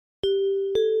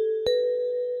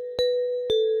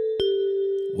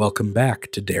Welcome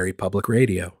back to Derry Public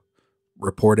Radio.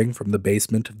 Reporting from the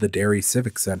basement of the Derry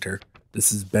Civic Center,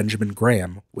 this is Benjamin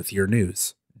Graham with your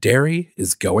news. Derry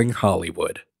is going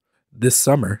Hollywood. This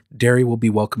summer, Derry will be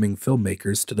welcoming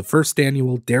filmmakers to the first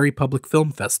annual Derry Public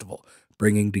Film Festival,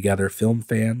 bringing together film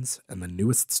fans and the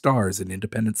newest stars in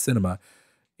independent cinema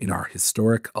in our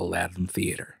historic Aladdin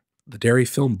Theater. The Derry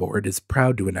Film Board is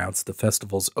proud to announce the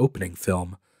festival's opening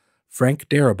film, Frank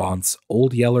Darabont's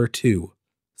Old Yeller 2,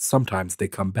 Sometimes They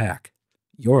Come Back.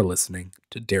 You're listening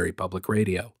to Derry Public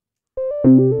Radio.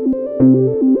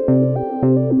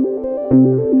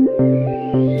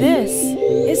 This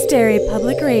is Derry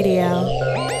Public Radio.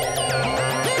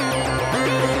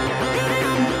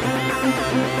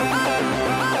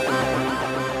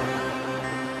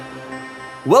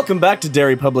 Welcome back to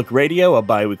Derry Public Radio, a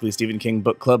bi-weekly Stephen King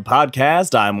book club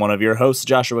podcast. I'm one of your hosts,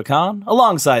 Joshua Kahn,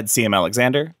 alongside CM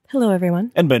Alexander. Hello,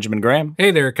 everyone. And Benjamin Graham.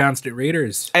 Hey there, constant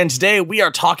readers. And today we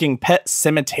are talking Pet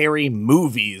Sematary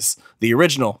movies. The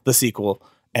original, the sequel,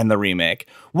 and the remake.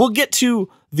 We'll get to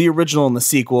the original and the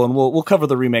sequel, and we'll cover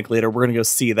the remake later. We're going to go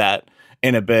see that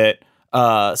in a bit.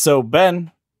 So,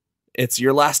 Ben, it's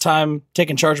your last time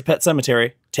taking charge of Pet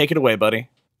Sematary. Take it away, buddy.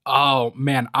 Oh,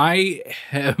 man, I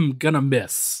am gonna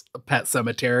miss Pet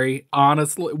Sematary,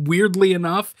 honestly. Weirdly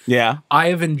enough, Yeah. I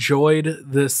have enjoyed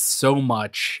this so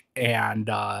much, and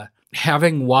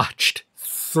having watched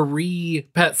 3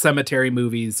 Pet Sematary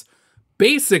movies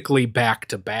basically back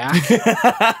to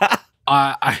back,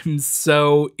 I'm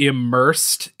so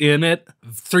immersed in it.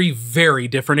 3 very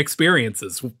different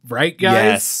experiences, right, guys?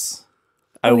 Yes.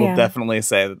 I will definitely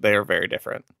say that they are very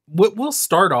different. We'll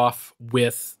start off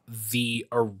with the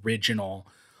original.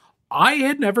 I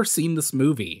had never seen this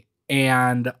movie,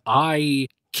 and I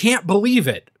can't believe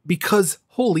it because,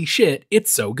 holy shit, it's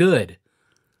so good.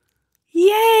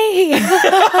 Yay!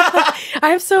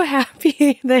 I'm so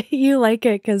happy that you like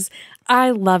it because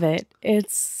I love it.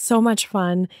 It's so much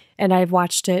fun, and I've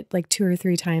watched it like 2 or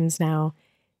 3 times now.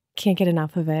 Can't get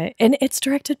enough of it. And it's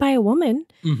directed by a woman,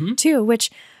 too, which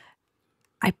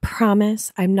I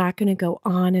promise I'm not going to go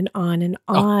on and on and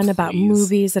on about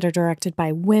movies that are directed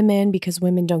by women because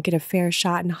women don't get a fair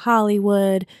shot in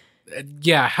Hollywood.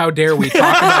 Yeah, how dare we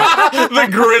talk about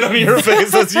The grin on your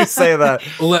face as you say that.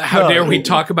 How dare we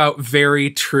talk about very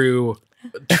true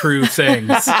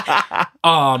things.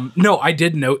 No, I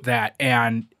did note that,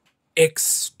 and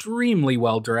extremely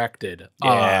well directed.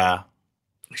 Yeah.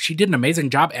 She did an amazing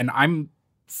job, and I'm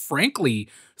frankly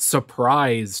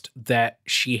surprised that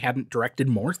she hadn't directed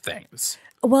more things.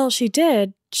 Well, she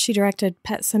did. She directed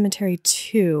Pet Sematary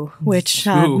 2, which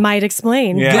might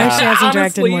explain why she hasn't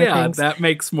directed more things. That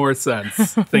makes more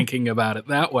sense, thinking about it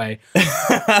that way.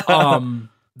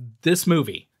 This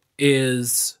movie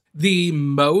is the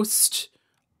most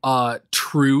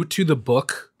true to the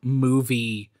book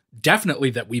movie,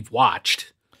 definitely, that we've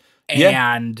watched.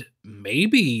 And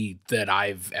maybe that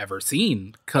I've ever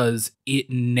seen, because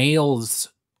it nails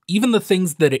even the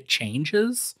things that it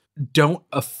changes don't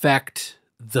affect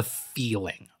the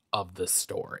feeling of the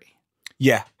story.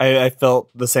 Yeah, I felt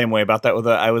the same way about that.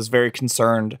 I was very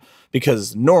concerned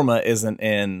because Norma isn't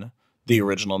in the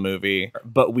original movie,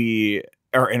 but we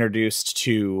are introduced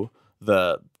to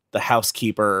the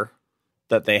housekeeper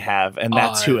that they have, and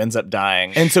that's who ends up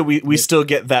dying. And so we still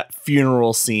get that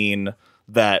funeral scene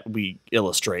that we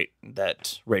illustrate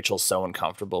that Rachel's so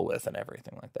uncomfortable with and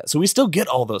everything like that. So we still get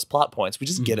all those plot points. We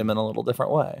just get them in a little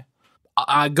different way.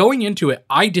 Going into it,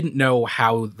 I didn't know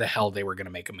how the hell they were going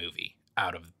to make a movie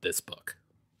out of this book.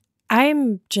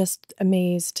 I'm just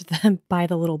amazed by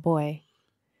the little boy.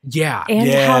 Yeah. And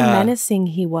how menacing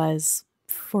he was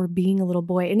for being a little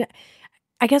boy. And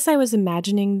I guess I was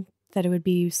imagining that it would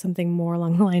be something more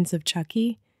along the lines of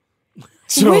Chucky.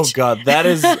 Oh God, that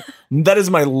is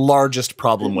my largest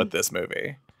problem with this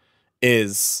movie,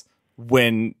 is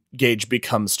when Gage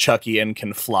becomes Chucky and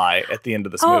can fly at the end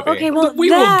of this movie. Okay, well,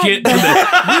 we will get to this.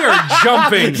 We are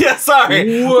jumping. Yeah,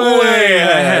 sorry, way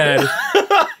ahead.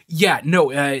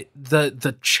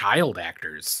 The child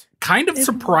actors kind of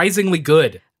surprisingly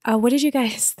good. What did you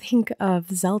guys think of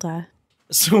Zelda?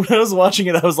 So when I was watching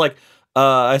it, I was like,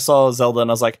 I saw Zelda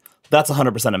and I was like, that's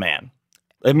 100% a man.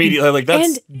 Immediately, like,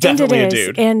 that's definitely a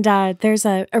dude. And there's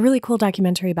a really cool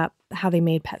documentary about how they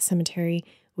made Pet Sematary,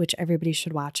 which everybody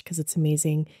should watch because it's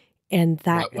amazing. And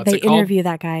that they interview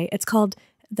that guy. It's called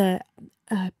the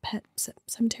Pet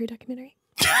Sematary documentary.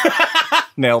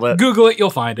 Nailed it. Google it,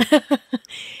 you'll find it.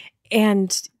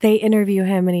 And they interview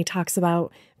him, and he talks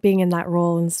about being in that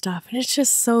role and stuff. And it's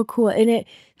just so cool. And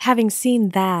having seen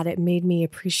that, it made me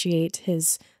appreciate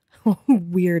his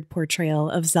weird portrayal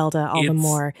of Zelda all the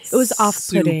more. It was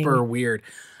off-putting. Super weird.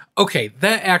 Okay,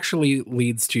 that actually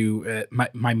leads to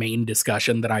my main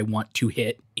discussion that I want to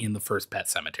hit in the first Pet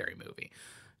Sematary movie.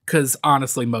 Because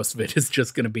honestly, most of it is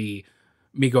just going to be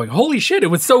me going, holy shit, it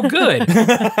was so good.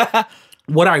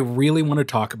 What I really want to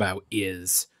talk about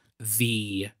is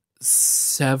the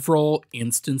several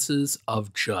instances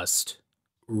of just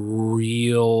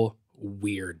real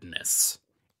weirdness.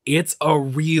 It's a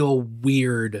real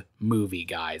weird movie,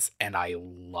 guys, and I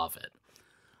love it.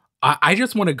 I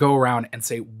just want to go around and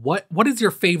say, what is your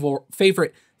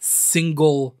favorite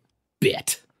single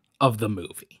bit of the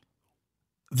movie?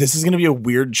 This is going to be a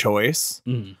weird choice,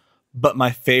 but my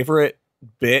favorite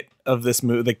bit of this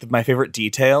movie, like my favorite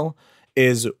detail,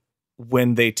 is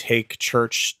when they take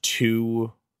Church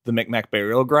to the Micmac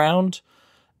burial ground.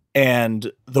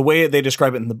 And the way they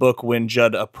describe it in the book, when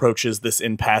Judd approaches this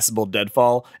impassable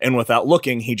deadfall, and without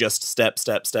looking, he just step,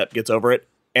 gets over it.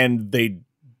 And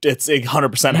it's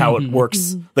 100% how it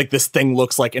works. Like, this thing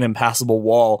looks like an impassable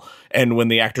wall. And when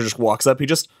the actor just walks up, he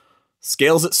just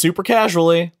scales it super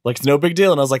casually. Like, it's no big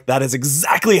deal. And I was like, that is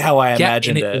exactly how I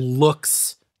imagined it.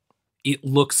 It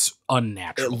looks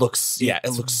unnatural. It looks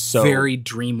so very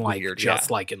dreamlike, weird,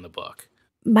 just like in the book.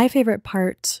 My favorite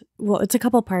part, well, it's a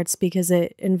couple parts because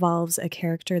it involves a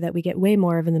character that we get way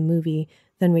more of in the movie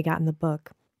than we got in the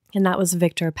book. And that was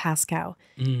Victor Pascow.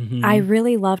 Mm-hmm. I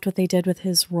really loved what they did with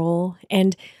his role.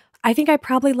 And I think I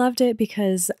probably loved it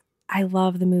because I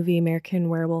love the movie American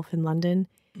Werewolf in London.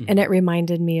 Mm-hmm. And it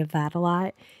reminded me of that a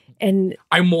lot. And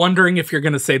I'm wondering if you're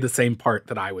going to say the same part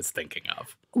that I was thinking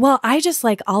of. Well, I just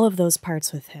like all of those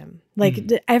parts with him. Like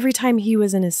every time he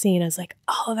was in a scene, I was like,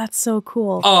 oh, that's so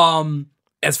cool.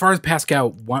 As far as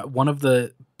Pascow, one of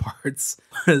the parts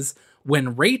was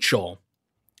when Rachel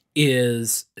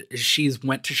she's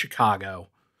went to Chicago,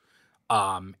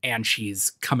 and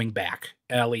she's coming back.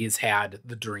 Ellie's had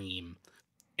the dream,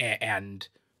 and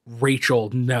Rachel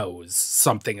knows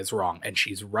something is wrong, and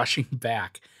she's rushing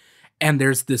back. And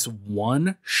there's this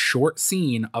one short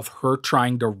scene of her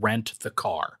trying to rent the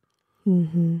car.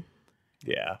 Mm-hmm.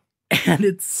 Yeah. And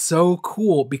it's so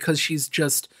cool because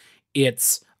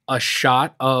it's a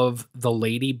shot of the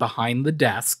lady behind the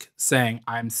desk saying,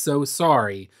 I'm so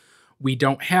sorry, we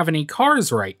don't have any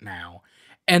cars right now.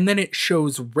 And then it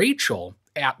shows Rachel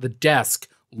at the desk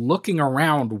looking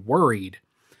around worried,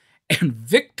 and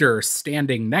Victor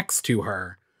standing next to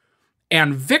her.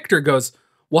 And Victor goes,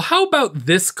 well, how about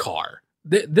this car?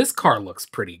 This car looks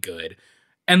pretty good.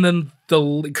 And then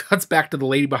it cuts back to the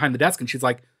lady behind the desk, and she's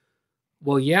like,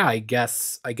 well, yeah, I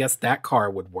guess that car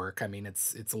would work. I mean,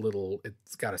 it's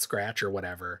got a scratch or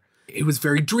whatever. It was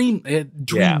very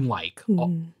dreamlike.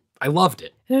 Mm-hmm. I loved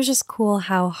it. It was just cool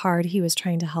how hard he was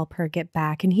trying to help her get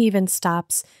back. And he even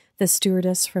stops the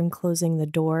stewardess from closing the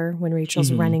door when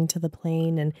Rachel's running to the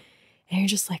plane. And you're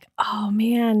just like, oh,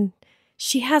 man,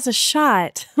 she has a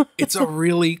shot. It's a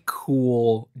really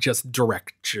cool, just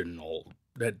directorial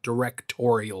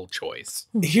choice.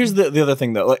 Here's the other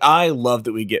thing, though. Like, I love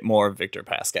that we get more of Victor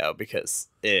Pascow because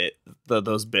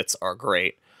those bits are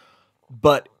great.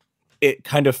 But it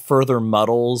kind of further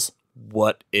muddles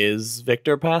what is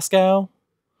Victor Pascow.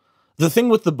 The thing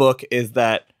with the book is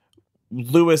that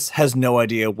Lewis has no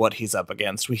idea what he's up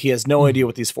against. He has no idea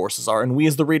what these forces are. And we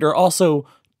as the reader also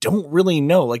don't really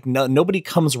know. Like, nobody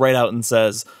comes right out and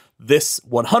says, this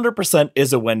 100%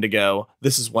 is a Wendigo.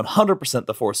 This is 100%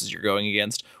 the forces you're going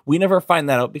against. We never find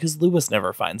that out because Lewis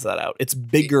never finds that out. It's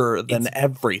bigger than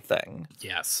everything.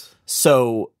 Yes.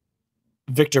 So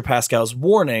Victor Pascow's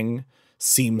warning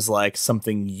seems like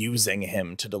something using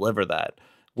him to deliver that.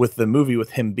 With the movie,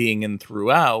 with him being in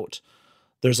throughout,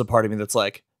 there's a part of me that's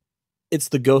like, it's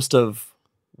the ghost of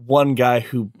one guy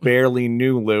who barely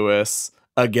knew Lewis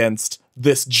against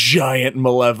this giant,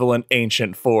 malevolent,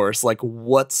 ancient force. Like,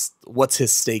 what's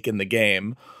his stake in the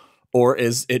game? Or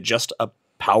is it just a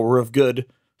power of good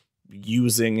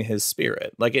using his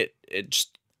spirit? Like, it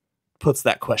just puts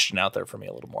that question out there for me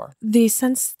a little more. The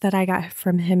sense that I got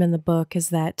from him in the book is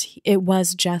that it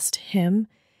was just him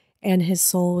and his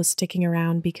soul was sticking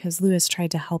around because Lewis tried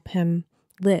to help him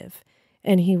live.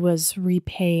 And he was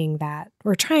repaying that,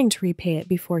 or trying to repay it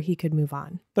before he could move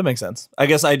on. That makes sense. I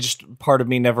guess part of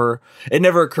me it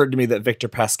never occurred to me that Victor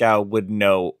Pascow would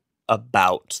know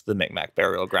about the Micmac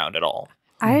burial ground at all.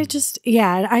 I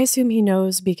assume he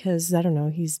knows because, I don't know,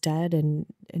 he's dead and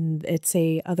it's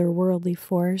a otherworldly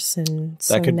force. And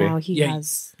so now he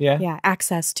has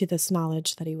access to this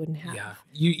knowledge that he wouldn't have. Yeah.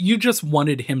 You just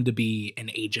wanted him to be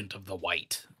an agent of the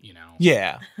white, you know?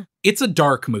 Yeah. It's a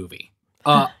dark movie.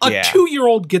 A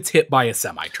 2-year-old gets hit by a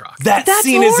semi-truck. That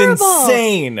scene horrible. Is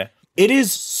insane. It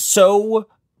is so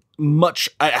much.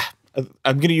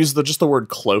 I'm going to use just the word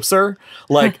closer.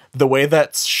 Like the way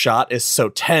that shot is so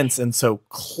tense and so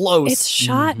close. It's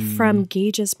shot from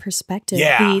Gage's perspective.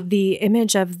 Yeah. The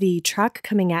image of the truck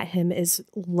coming at him is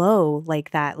low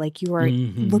like that. Like you are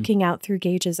looking out through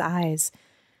Gage's eyes.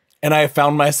 And I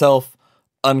found myself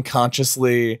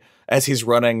unconsciously, as he's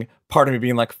running, part of me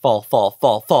being like, fall,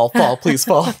 please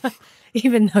fall.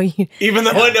 Even though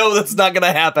I know that's not going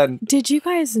to happen. Did you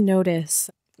guys notice,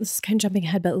 this is kind of jumping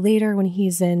ahead, but later when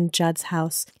he's in Judd's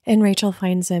house and Rachel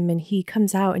finds him and he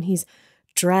comes out and he's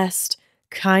dressed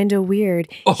kind of weird.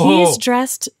 Oh. He's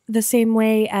dressed the same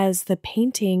way as the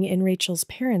painting in Rachel's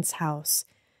parents' house.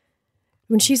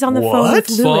 When she's on the phone with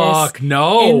Lewis Fuck,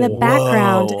 no. in the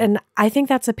background. Whoa. And I think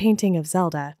that's a painting of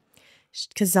Zelda,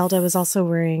 because Zelda was also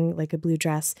wearing like a blue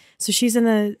dress. So she's in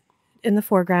the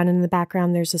foreground, and in the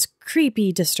background there's this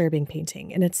creepy, disturbing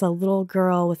painting, and it's a little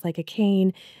girl with like a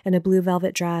cane and a blue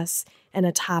velvet dress and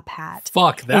a top hat.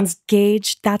 Fuck, that's... And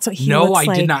Gage, that's what he No, looks I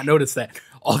like. did not notice that.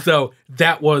 Although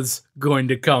that was going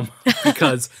to come,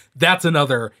 because that's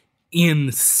another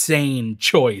insane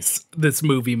choice this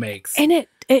movie makes. And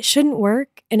it shouldn't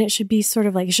work, and it should be sort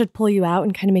of like, it should pull you out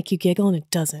and kind of make you giggle, and it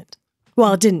doesn't.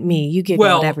 Well, it didn't me. You giggled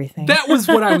at everything. That was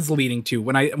what I was leading to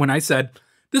when I said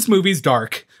this movie's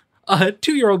dark. A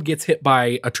 2-year-old gets hit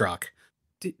by a truck.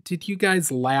 Did you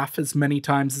guys laugh as many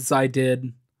times as I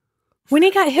did? When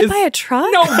he got hit by a truck?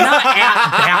 No, not at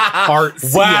that part.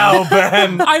 Wow,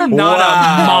 Ben. I'm not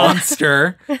a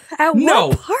monster. At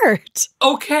what part?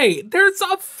 Okay, there's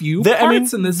a few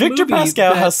parts in this Victor movie.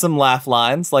 Pascal has some laugh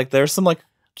lines. Like there's some like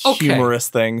humorous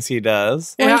things he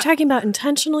does. Are you talking about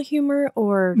intentional humor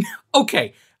or?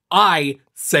 Okay, I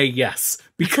say yes,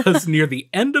 because near the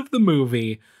end of the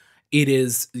movie, it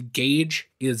is Gage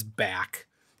is back.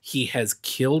 He has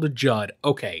killed Judd.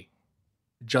 Okay,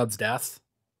 Judd's death.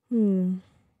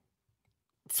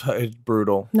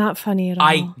 Brutal. Not funny at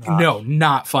all. No,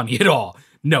 not funny at all.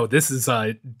 No, this is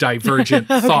a divergent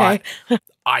thought.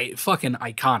 Fucking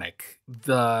iconic.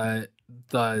 The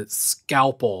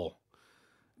scalpel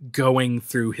going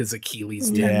through his Achilles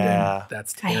tendon. Yeah.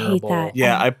 That's I hate terrible. that.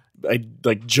 Yeah, I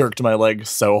like jerked my leg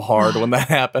so hard when that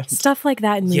happened. Stuff like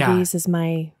that in Yeah. movies is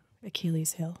my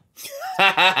Achilles heel.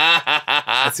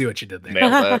 I see what you did there.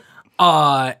 Nailed it.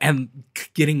 And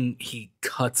he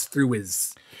cuts through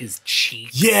his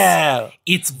cheeks. Yeah,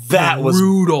 It's that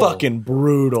brutal. was fucking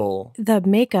brutal. The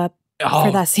makeup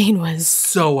for that scene was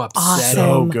so upsetting.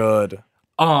 So awesome. good.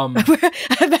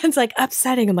 Ben's like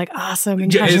upsetting. I'm like awesome,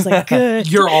 and Josh is like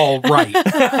good. You're all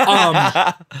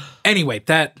right. Anyway,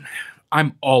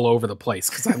 I'm all over the place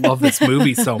because I love this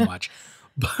movie so much.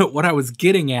 But what I was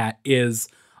getting at is,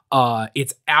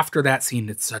 it's after that scene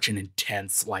that's such an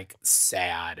intense, like,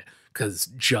 sad, because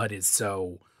Judd is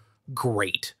so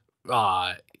great.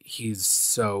 He's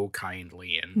so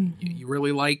kindly, and you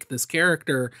really like this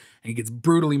character, and he gets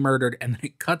brutally murdered, and then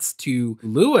it cuts to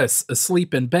Lewis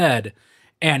asleep in bed,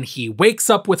 and he wakes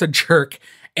up with a jerk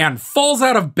and falls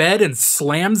out of bed and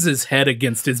slams his head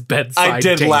against his bedside I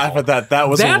did table. laugh at that. That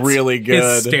was really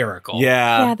good. Hysterical.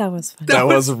 Yeah, that was fun. that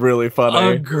was really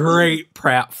funny. A great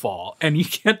pratfall. And you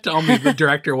can't tell me the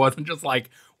director wasn't just like,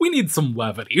 we need some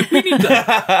levity. We need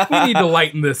to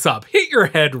lighten this up. Hit your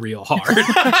head real hard.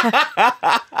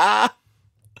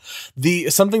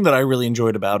 Something that I really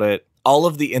enjoyed about it, all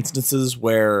of the instances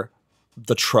where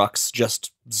the trucks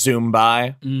just zoom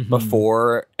by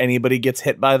before anybody gets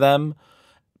hit by them,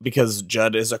 because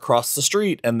Judd is across the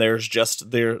street and there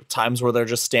are times where they're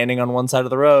just standing on one side of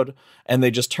the road and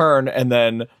they just turn, and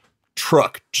then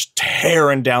truck just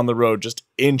tearing down the road just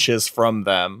inches from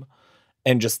them.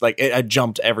 And just like I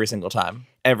jumped every single time.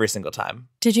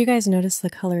 Did you guys notice the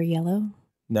color yellow?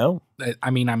 No. I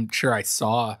mean, I'm sure I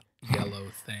saw yellow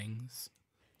things.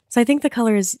 So I think the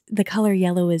color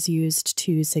yellow is used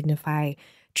to signify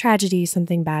tragedy,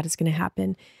 something bad is going to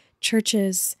happen.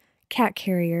 Church's cat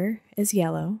carrier is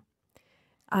yellow.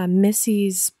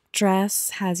 Missy's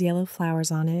dress has yellow flowers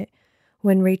on it.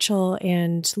 When Rachel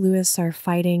and Lewis are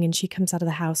fighting and she comes out of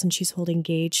the house and she's holding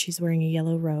Gage, she's wearing a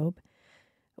yellow robe.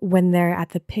 When they're at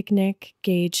the picnic,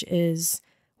 Gage is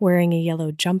wearing a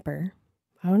yellow jumper.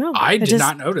 I don't know. I did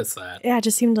not notice that. Yeah, it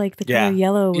just seemed like the color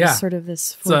yellow was sort of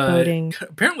this foreboding.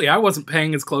 Apparently, I wasn't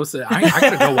paying as close. I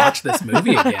gotta go watch this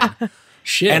movie again.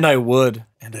 Shit. And I would.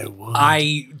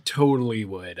 I totally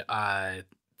would.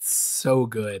 So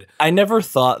good. I never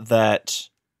thought that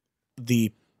you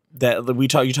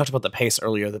talked about the pace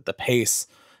earlier, that the pace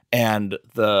and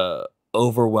the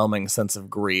overwhelming sense of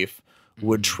grief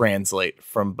would translate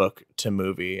from book to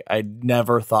movie. I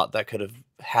never thought that could have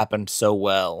happened so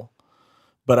well.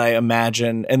 But I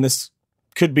imagine, and this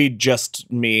could be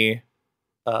just me,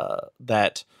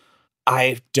 that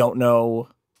I don't know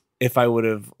if I would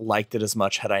have liked it as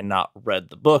much had I not read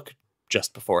the book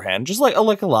just beforehand, just like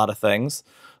a lot of things.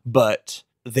 But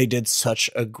they did such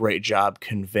a great job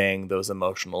conveying those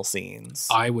emotional scenes.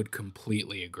 I would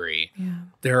completely agree. Yeah.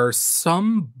 There are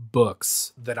some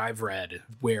books that I've read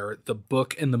where the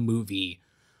book and the movie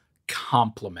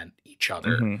complement each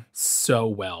other so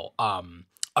well.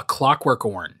 A Clockwork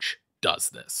Orange does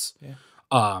this.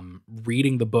 Yeah.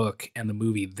 Reading the book and the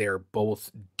movie, they're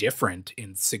both different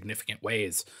in significant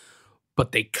ways,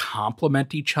 but they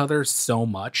complement each other so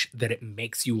much that it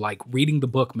makes you like reading the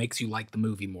book makes you like the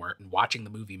movie more, and watching the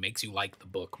movie makes you like the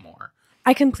book more.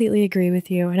 I completely agree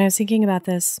with you. And I was thinking about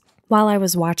this while I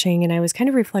was watching, and I was kind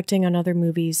of reflecting on other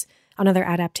movies, on other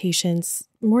adaptations,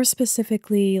 more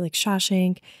specifically like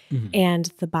Shawshank and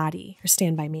The Body or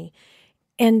Stand By Me.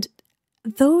 And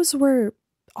those were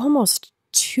almost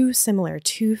too similar,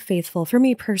 too faithful. For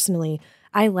me personally,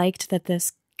 I liked that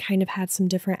this kind of had some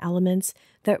different elements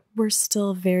that were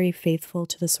still very faithful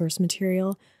to the source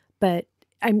material, but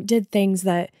I did things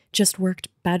that just worked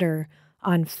better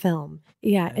on film.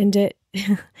 Yeah, and it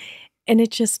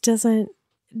just doesn't.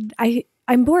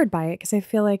 I'm bored by it because I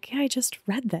feel like I just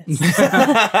read this.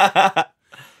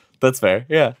 That's fair.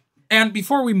 Yeah. And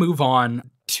before we move on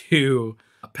to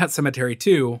Pet Sematary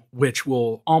 2, which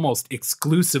will almost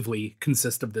exclusively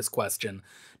consist of this question,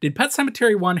 did Pet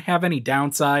Sematary 1 have any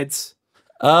downsides?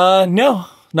 No,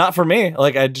 not for me.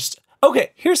 Like,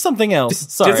 okay, here's something else.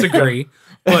 Sorry. Disagree.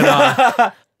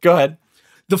 But go ahead.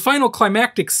 The final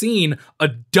climactic scene, a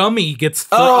dummy gets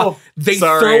throw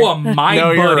a My no,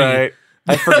 Buddy. You're right.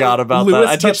 I forgot about that.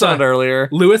 I touched on it earlier.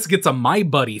 Lewis gets a My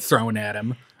Buddy thrown at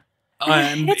him.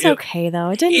 It's okay though.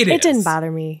 It didn't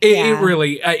bother me. It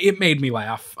really it made me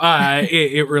laugh.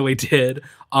 It really did.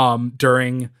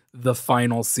 During the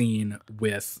final scene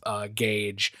with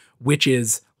Gage, which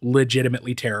is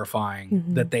legitimately terrifying,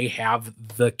 that they have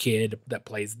the kid that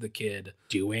plays the kid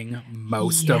doing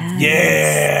most of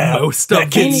that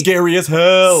kid's scary as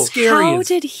hell. How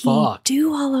did he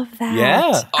do all of that?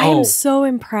 Yeah. I'm so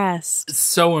impressed.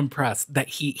 So impressed that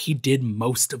he did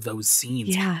most of those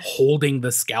scenes holding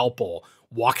the scalpel,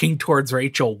 walking towards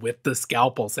Rachel with the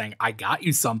scalpel saying, "I got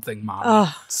you something,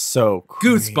 Mom." So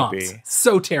creepy. Goosebumps.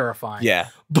 So terrifying. Yeah.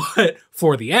 But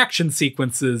for the action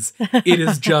sequences, it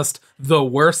is just the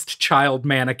worst child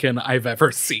mannequin I've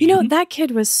ever seen. You know, that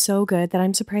kid was so good that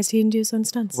I'm surprised he didn't do his own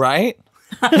stunts. Right?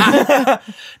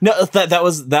 No, that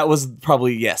was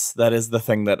probably, yes, that is the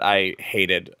thing that I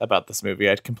hated about this movie.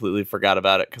 I completely forgot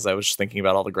about it because I was just thinking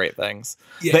about all the great things.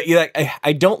 Yeah.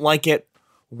 I don't like it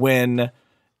when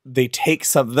they take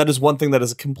something that is one thing that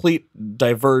is a complete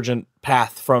divergent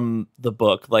path from the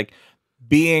book. Like,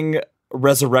 being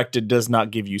resurrected does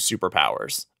not give you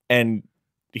superpowers, and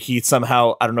he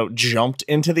somehow, I don't know, jumped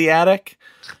into the attic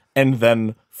and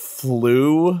then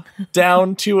flew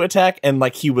down to attack, and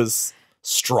like he was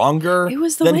stronger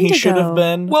than he should have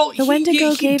been. Well, the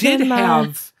Wendigo he did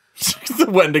have the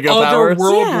Wendigo powers.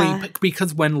 Otherworldly,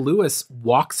 because when Lewis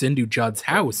walks into Judd's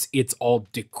house, it's all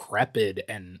decrepit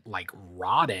and like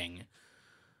rotting,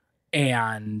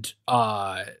 and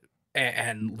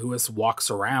Lewis walks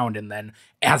around, and then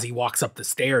as he walks up the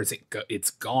stairs,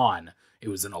 it's gone. It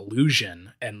was an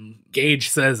illusion, and Gage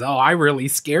says, "Oh, I really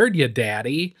scared you,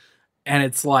 Daddy," and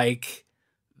it's like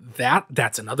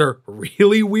that's another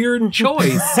really weird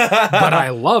choice, but I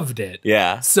loved it.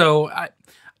 Yeah. So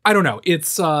I don't know.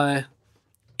 It's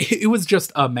it was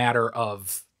just a matter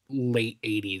of late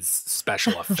 80s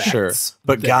special effects. Sure.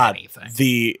 But God,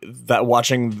 anything. that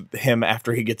watching him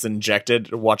after he gets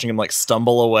injected, watching him like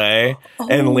stumble away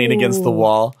and lean against the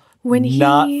wall. When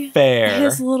not fair.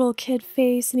 His little kid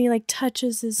face, and he like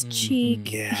touches his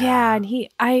cheek. Yeah, and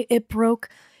it broke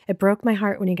my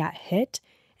heart when he got hit,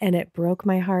 and it broke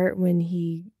my heart when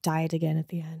he died again at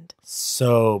the end.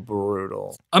 So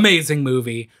brutal. Amazing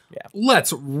movie. Yeah.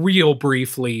 Let's real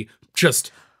briefly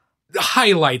just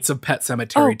highlights of Pet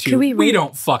Sematary 2. We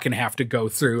don't fucking have to go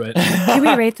through it. Can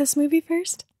we rate this movie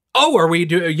first? Oh, are we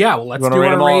do? Yeah, well, let's do rate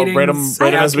our ratings.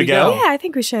 Rate them as we go. Yeah, I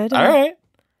think we should. All right.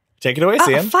 Take it away,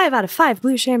 Sam. 5 out of 5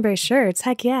 blue chambray shirts.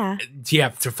 Heck yeah. Yeah,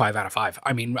 to 5 out of 5.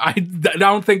 I mean, I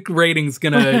don't think rating's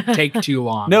gonna take too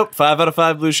long. Nope, 5 out of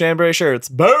 5 blue chambray shirts.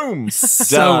 Boom.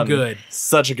 So Done. Good.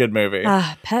 Such a good movie.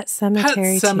 Pet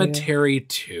Sematary 2. Pet Sematary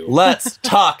 2. Let's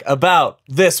talk about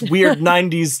this weird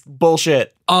 90s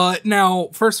bullshit. Now,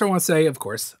 first I want to say, of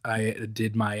course, I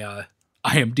did my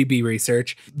IMDb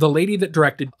research. The lady that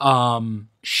directed,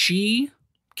 she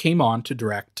came on to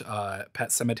direct Pet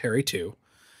Sematary 2.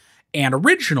 And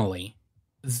originally,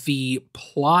 the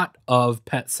plot of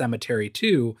Pet Sematary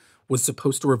 2 was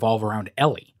supposed to revolve around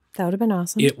Ellie. That would have been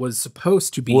awesome. It was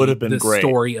supposed to be Would have been the great.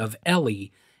 story of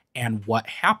Ellie and what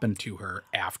happened to her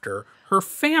after her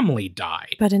family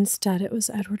died. But instead, it was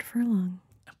Edward Furlong.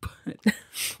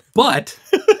 But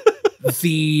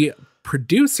the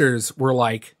producers were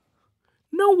like,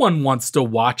 no one wants to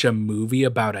watch a movie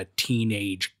about a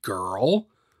teenage girl.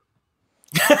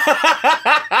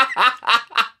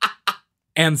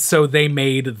 And so they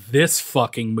made this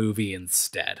fucking movie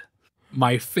instead.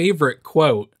 My favorite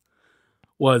quote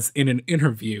was in an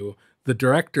interview. The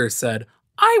director said,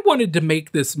 I wanted to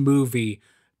make this movie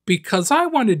because I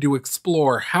wanted to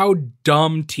explore how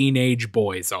dumb teenage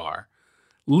boys are.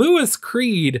 Louis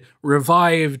Creed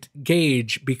revived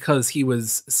Gage because he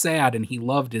was sad and he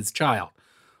loved his child.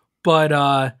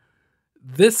 But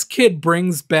this kid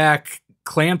brings back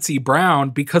Clancy Brown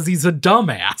because he's a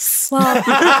dumbass. Well,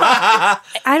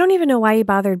 I don't even know why he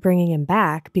bothered bringing him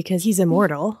back because he's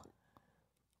immortal.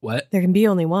 What? There can be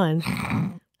only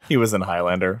one. He was in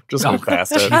Highlander. Just move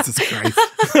past it. Jesus Christ.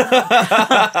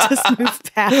 Just move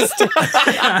past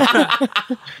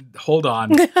it. Hold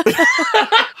on.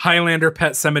 Highlander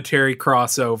Pet Sematary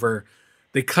crossover.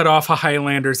 They cut off a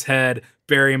Highlander's head,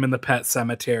 bury him in the Pet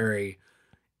Cemetery.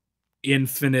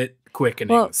 Infinite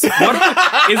quickenings.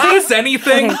 What is this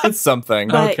anything? Okay. It's something.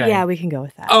 But Okay. yeah, we can go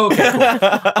with that.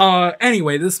 Okay, cool.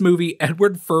 Anyway, this movie,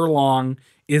 Edward Furlong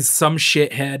is some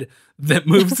shithead that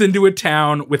moves into a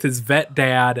town with his vet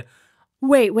dad.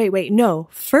 Wait. No.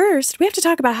 First, we have to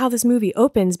talk about how this movie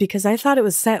opens because I thought it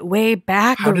was set way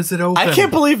back. How does it open? I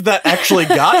can't believe that actually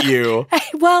got you.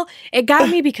 Well, it got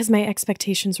me because my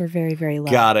expectations were very, very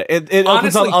low. Got it. It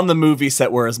opens Honestly- on the movie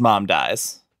set where his mom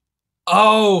dies.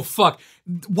 Oh, fuck.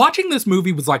 Watching this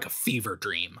movie was like a fever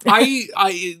dream.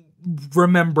 I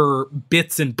remember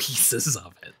bits and pieces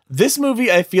of it. This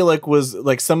movie, I feel like, was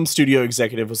like some studio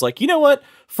executive was like, you know what?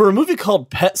 For a movie called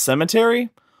Pet Sematary,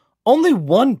 only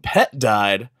one pet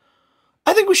died.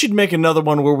 I think we should make another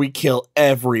one where we kill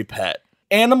every pet.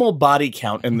 Animal body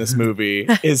count in this movie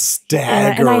is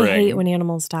staggering. And I hate when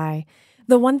animals die.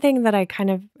 The one thing that I kind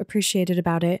of appreciated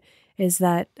about it is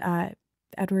that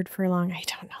Edward Furlong, I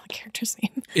don't know the character's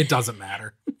name. It doesn't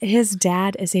matter. His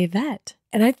dad is a vet.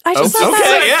 And I just thought okay,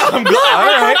 that yeah, I'm glad. No, I All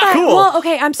thought right, that- cool. Well,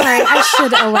 okay, I'm sorry. I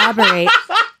should elaborate.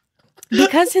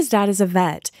 Because his dad is a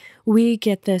vet, we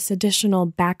get this additional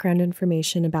background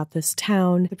information about this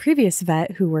town. The previous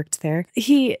vet who worked there,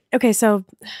 so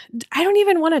I don't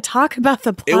even want to talk about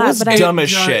the plot. It was but dumb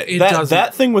as It shit. doesn't.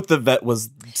 That thing with the vet was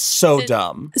so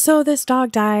dumb. So this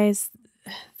dog dies,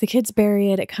 the kids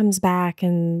bury it, it comes back,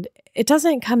 and it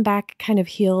doesn't come back kind of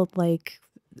healed like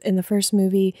in the first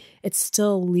movie. It's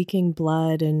still leaking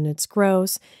blood and it's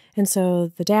gross. And so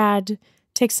the dad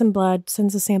takes some blood,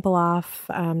 sends a sample off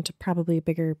to probably a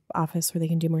bigger office where they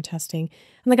can do more testing.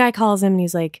 And the guy calls him and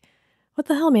he's like, what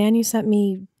the hell, man? You sent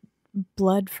me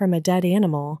blood from a dead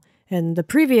animal. And the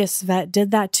previous vet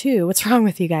did that too. What's wrong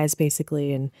with you guys,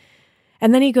 basically? And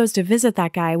then he goes to visit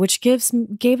that guy, which gave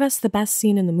us the best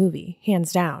scene in the movie,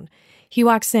 hands down. He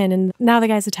walks in and now the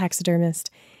guy's a taxidermist.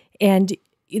 And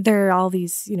there are all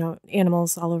these,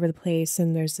 animals all over the place.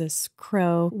 And there's this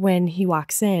crow when he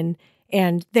walks in.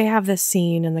 And they have this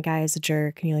scene, and the guy is a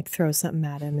jerk, and he throws something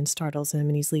at him and startles him,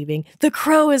 and he's leaving. The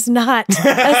crow is not a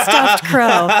stuffed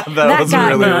crow. that was got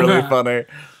really, me. really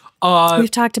funny. We've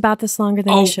talked about this longer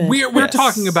than we should. We're Yes.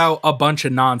 talking about a bunch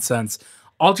of nonsense.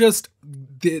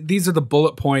 These are the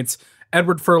bullet points.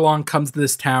 Edward Furlong comes to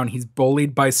this town. He's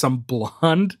bullied by some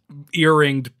blonde,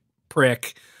 earringed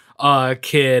prick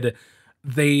kid.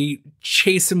 They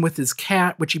chase him with his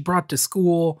cat, which he brought to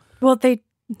school. Well, they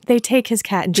take his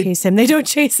cat and chase him. They don't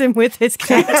chase him with his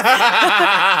cat.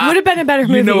 Would have been a better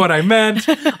movie. You know what I meant.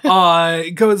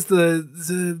 Goes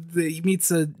he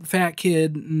meets a fat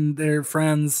kid and they're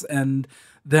friends, and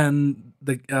then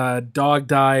the dog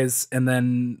dies, and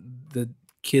then the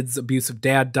kid's abusive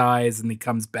dad dies, and he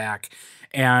comes back,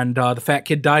 and the fat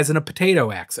kid dies in a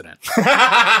potato accident.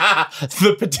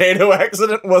 The potato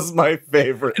accident was my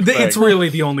favorite thing. It's really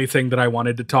the only thing that I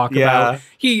wanted to talk about.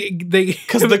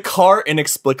 Because the car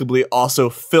inexplicably also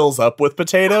fills up with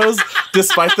potatoes,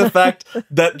 despite the fact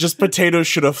that just potatoes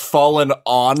should have fallen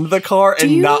on the car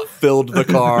and not filled the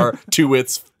car to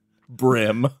its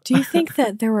brim. Do you think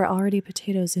that there were already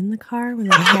potatoes in the car when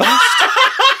they crashed?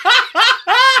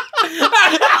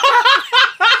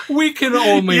 We can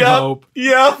only Yep, hope.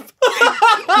 Yep.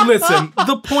 Listen,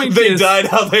 the point They is... died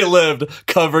how they lived,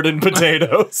 covered in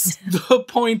potatoes. The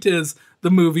point is,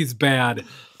 the movie's bad,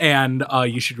 and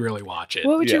you should really watch it.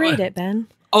 What would you Yeah. rate it, Ben?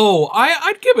 Oh,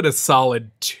 I'd give it a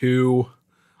solid 2.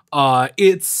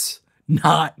 It's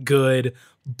not good,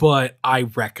 but I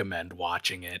recommend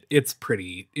watching it. It's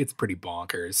pretty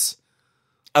bonkers.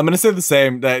 I'm gonna say the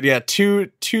same. That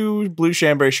two blue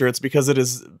chambray shirts because it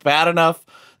is bad enough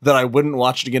that I wouldn't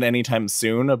watch it again anytime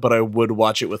soon, but I would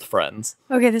watch it with friends.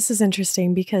 Okay, this is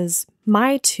interesting because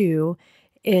my 2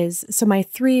 is, so my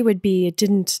 3 would be it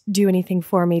didn't do anything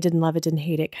for me, didn't love it, didn't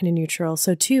hate it, kind of neutral.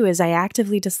 So 2 is I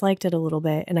actively disliked it a little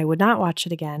bit and I would not watch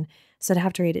it again. So I'd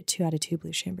have to rate it 2 out of 2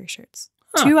 blue chambray shirts.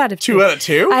 Huh. 2 out of 2. 2 out of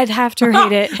 2? I'd have to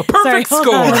rate it. A perfect score.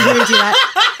 Let me do that.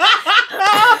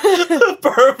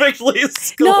 Perfectly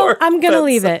scored. No, I'm going to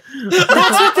leave it.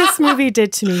 That's what this movie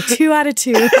did to me. 2 out of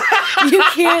 2. You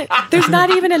can't, there's not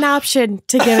even an option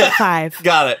to give it 5.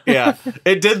 Got it. Yeah.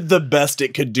 It did the best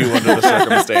it could do under the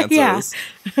circumstances.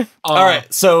 Yeah. All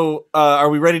right. So are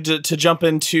we ready to jump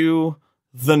into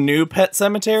the new Pet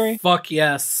Sematary? Fuck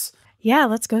yes. Yeah,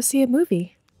 let's go see a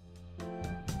movie.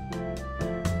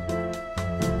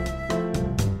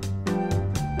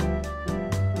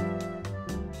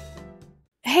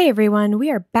 Hey everyone,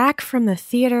 we are back from the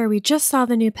theater. We just saw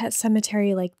the new Pet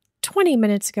Sematary like 20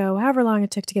 minutes ago, however long it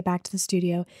took to get back to the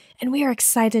studio, and we are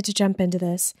excited to jump into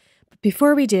this. But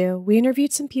before we do, we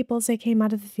interviewed some people as they came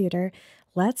out of the theater.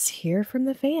 Let's hear from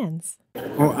the fans.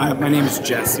 Well, my name is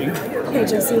Jesse. Hey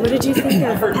Jesse, what did you think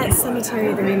of Pet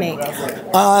Sematary, the remake?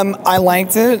 I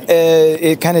liked it.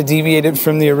 It kind of deviated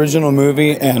from the original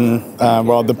movie and,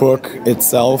 the book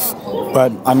itself.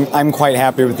 But I'm quite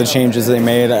happy with the changes they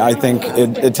made. I think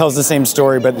it tells the same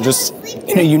story, but just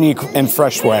in a unique and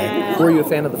fresh way. Were you a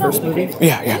fan of the first movie?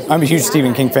 Yeah. I'm a huge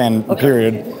Stephen King fan,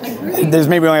 period. There's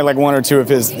maybe only like 1 or 2 of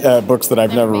his books that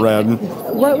I've never read.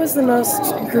 What was the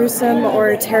most gruesome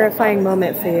or terrifying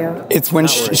moment for you? It's when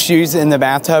she's in the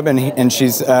bathtub and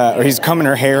she's or he's combing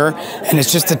her hair, and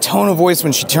it's just a tone of voice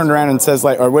when she turned around and says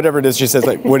like, or whatever it is, she says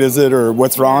like, "What is it?" or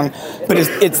 "What's wrong?" But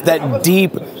it's that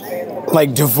deep,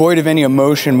 like devoid of any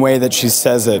emotion way that she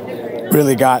says it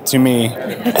really got to me,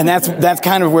 and that's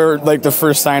kind of where like the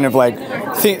first sign of like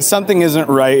something isn't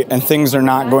right and things are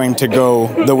not going to go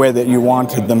the way that you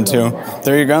wanted them to.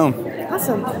 There you go.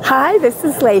 Awesome. Hi, this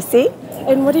is Lacey.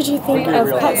 And what did you think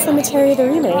of Pet Sematary, the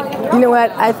remake? You know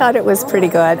what? I thought it was pretty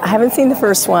good. I haven't seen the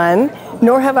first one,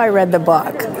 nor have I read the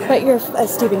book. But you're a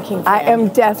Stephen King fan. I am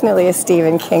definitely a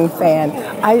Stephen King fan.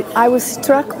 I was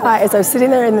struck by, as I was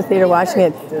sitting there in the theater watching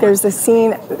it, there's a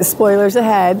scene, spoilers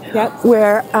ahead,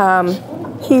 where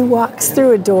he walks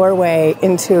through a doorway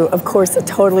into, of course, a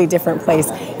totally different place.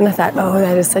 And I thought, oh,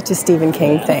 that is such a Stephen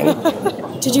King thing.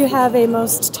 Did you have a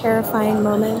most terrifying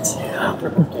moment?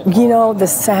 You know, the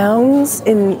sounds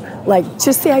in, like,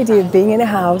 just the idea of being in a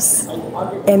house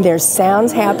and there's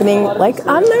sounds happening, like,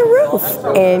 on the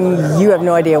roof, and you have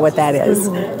no idea what that is.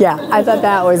 Yeah, I thought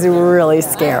that was really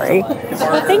scary.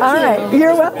 Well, thank you. All right,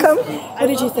 you're welcome. What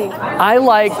did you think? I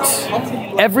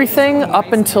liked everything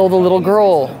up until the little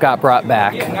girl got brought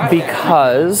back,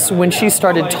 because when she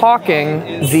started talking,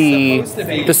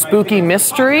 the spooky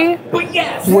mystery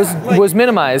was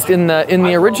minimized. In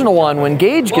the original one, when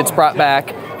Gage gets brought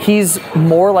back, he's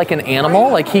more like an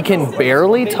animal. Like, he can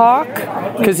barely talk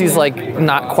because he's like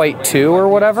not quite 2 or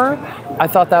whatever. I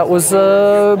thought that was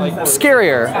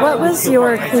scarier. What was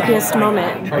your creepiest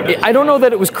moment? I don't know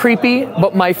that it was creepy,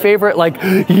 but my favorite, like,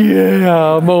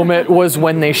 yeah moment was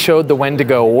when they showed the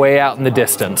Wendigo way out in the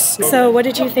distance. So what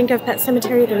did you think of Pet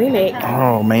Sematary, the remake?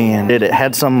 Oh, man. It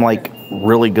had some, like,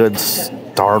 really good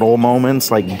startle moments,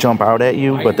 like, jump out at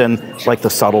you, but then, like, the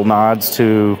subtle nods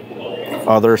to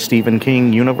other Stephen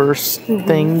King universe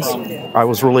things I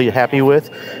was really happy with,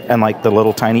 and like the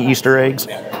little tiny Easter eggs,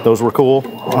 those were cool.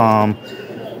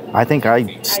 I think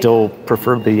I still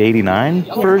prefer the 89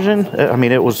 version. I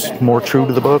mean, it was more true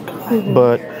to the book,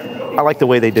 but I like the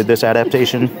way they did this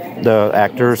adaptation. The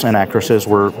actors and actresses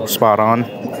were spot on.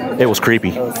 It was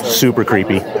creepy, super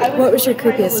creepy. What was your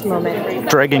creepiest moment?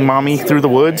 Dragging mommy through the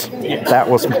woods, that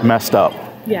was messed up.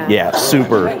 Yeah,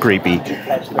 super creepy.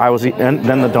 And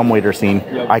then the dumbwaiter scene,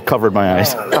 I covered my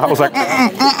eyes. I was like,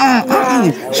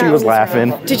 she was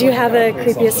laughing. Did you have a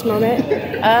creepiest moment?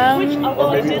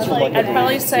 I'd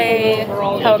probably say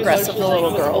how aggressive the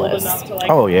little girl is.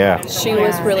 Oh, yeah. She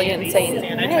was really insane.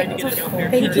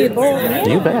 Thank you both.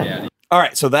 You bet. All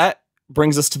right, so that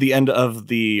brings us to the end of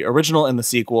the original and the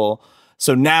sequel.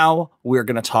 So now we're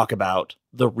going to talk about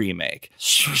the remake.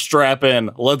 Strap in.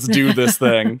 Let's do this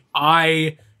thing.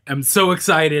 I am so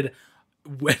excited.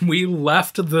 When we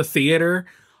left the theater,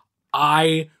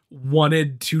 I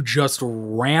wanted to just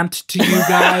rant to you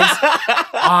guys.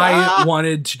 I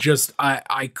wanted to just,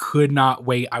 I could not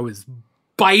wait. I was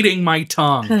biting my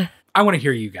tongue. I want to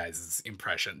hear you guys'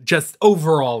 impression, just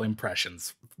overall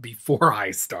impressions before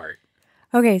I start.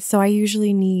 Okay, so I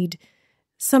usually need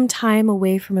some time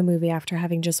away from a movie after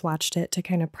having just watched it to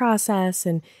kind of process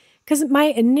and because my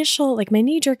initial, like my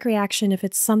knee-jerk reaction, if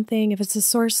it's a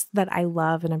source that I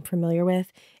love and I'm familiar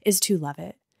with, is to love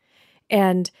it.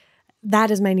 And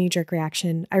that is my knee-jerk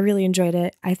reaction. I really enjoyed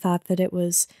it. I thought that it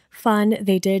was fun.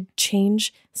 They did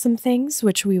change some things,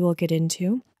 which we will get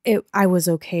into. I was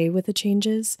okay with the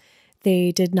changes.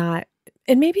 They did not,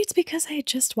 and maybe it's because I had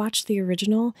just watched the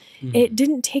original. Mm-hmm. It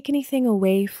didn't take anything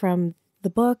away from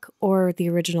the book or the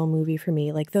original movie for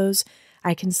me. Like those,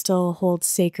 I can still hold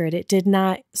sacred. It did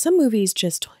not, some movies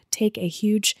just take a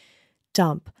huge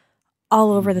dump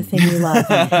all over the thing you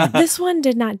love. This one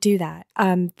did not do that.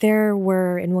 There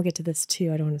were, and we'll get to this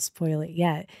too, I don't want to spoil it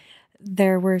yet.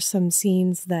 There were some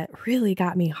scenes that really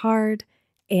got me hard,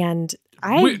 and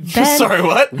sorry,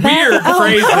 what? Weird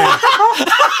phrasing.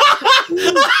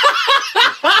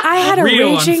 I had a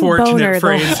Real raging boner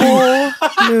the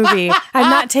whole movie. I'm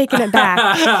not taking it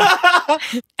back.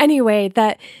 Anyway,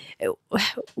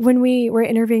 when we were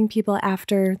interviewing people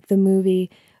after the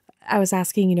movie, I was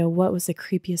asking, what was the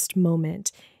creepiest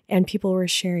moment? And people were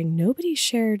sharing. Nobody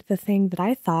shared the thing that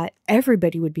I thought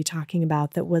everybody would be talking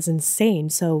about that was insane.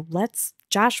 So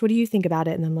Josh, what do you think about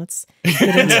it? And then let's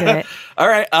get into it. All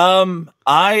right.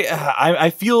 I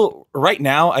feel right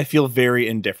now, I feel very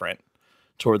indifferent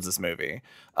towards this movie.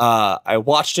 I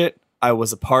watched it. I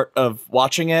was a part of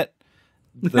watching it.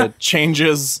 The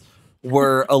changes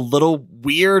were a little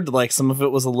weird. Like some of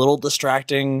it was a little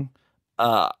distracting.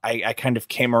 I kind of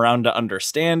came around to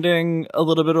understanding a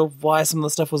little bit of why some of the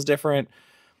stuff was different.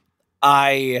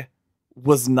 I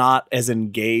was not as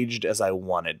engaged as I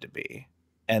wanted to be.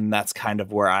 And that's kind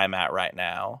of where I'm at right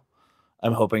now.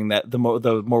 I'm hoping that the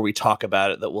more we talk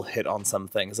about it, that we'll hit on some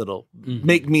things that'll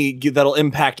that'll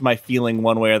impact my feeling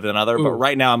one way or the other. But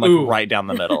right now I'm like right down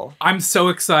the middle. I'm so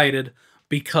excited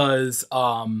because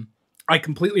I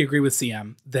completely agree with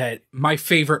CM that my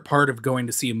favorite part of going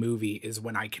to see a movie is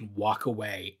when I can walk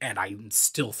away and I'm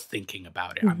still thinking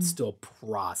about it. Mm-hmm. I'm still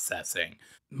processing.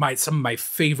 Some of my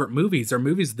favorite movies are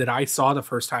movies that I saw the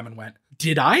first time and went,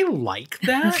 did I like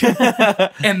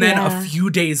that? And then a few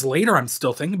days later, I'm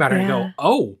still thinking about it and go,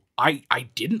 oh, I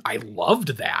didn't. I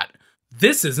loved that.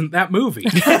 This isn't that movie.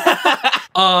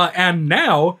 And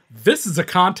now this is a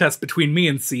contest between me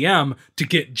and CM to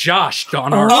get Josh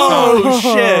on our side.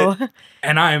 Oh, shit.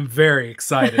 And I am very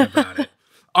excited about it.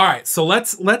 All right, so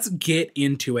let's get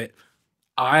into it.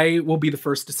 I will be the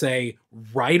first to say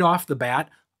right off the bat,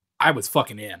 I was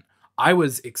fucking in. I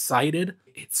was excited.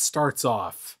 It starts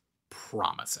off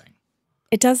promising.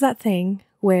 It does that thing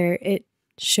where it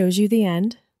shows you the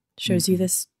end, shows you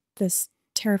this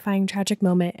terrifying, tragic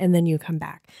moment, and then you come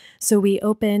back. So we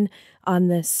open on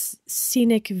this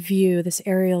scenic view, this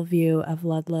aerial view of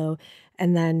Ludlow,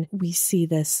 and then we see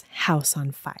this house on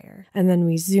fire. And then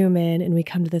we zoom in and we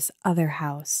come to this other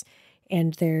house,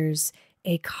 and there's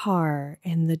a car,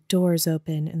 and the doors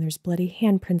open, and there's bloody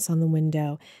handprints on the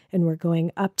window, and we're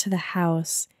going up to the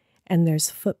house, and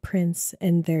there's footprints,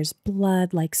 and there's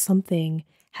blood, like something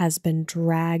has been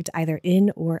dragged either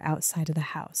in or outside of the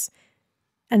house.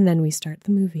 And then we start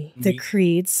the movie. The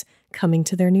Creeds coming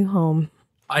to their new home.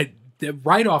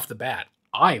 Right off the bat,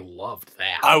 I loved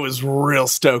that. I was real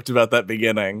stoked about that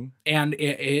beginning. And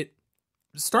it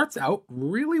starts out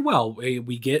really well.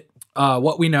 We get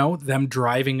what we know, them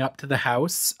driving up to the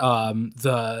house,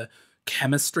 the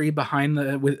chemistry behind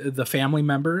the family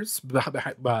members,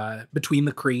 between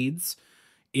the Creeds,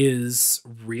 is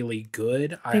really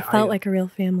good. They felt like a real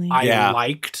family. I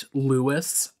liked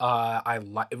Lewis.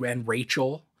 And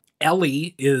Rachel.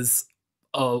 Ellie is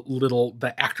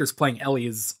the actress playing Ellie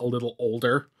is a little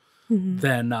older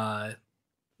than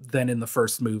in the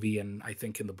first movie, and I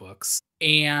think in the books.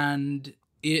 And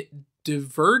it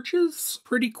diverges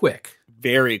pretty quick.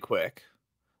 Very quick.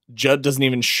 Judd doesn't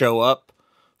even show up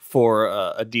for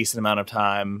a decent amount of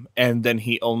time, and then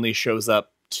he only shows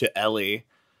up to Ellie,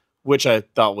 which I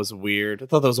thought was weird. I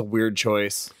thought that was a weird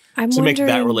choice to make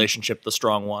that relationship the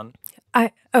strong one.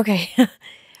 Okay.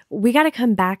 We got to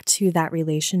come back to that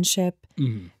relationship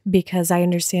because I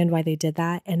understand why they did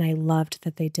that, and I loved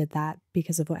that they did that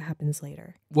because of what happens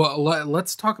later. Well,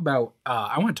 let's talk about,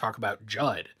 I want to talk about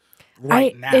Judd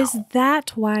now. Is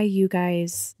that why you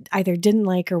guys either didn't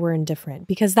like or were indifferent?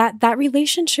 Because that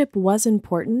relationship was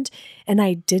important, and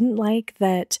I didn't like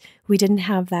that we didn't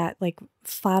have that like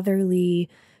fatherly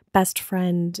best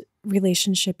friend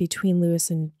relationship between Lewis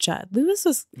and Judd. Lewis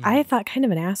was, I thought, kind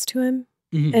of an ass to him.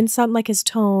 Mm-hmm. And something like his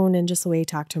tone and just the way he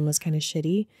talked to him was kind of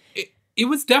shitty. It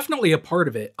was definitely a part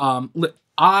of it.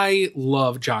 I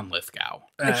love John Lithgow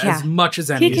as much as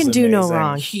anyone. He can do no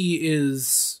wrong. He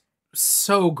is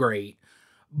so great,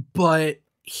 but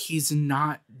he's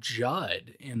not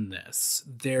Judd in this.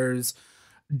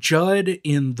 Judd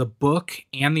in the book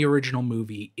and the original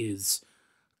movie is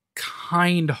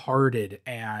kind-hearted,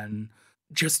 and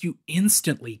just you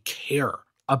instantly care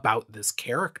about this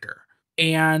character.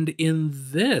 And in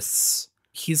this,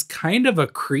 he's kind of a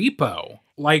creepo.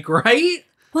 Like, right?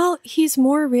 Well, he's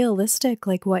more realistic,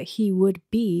 like what he would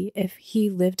be if he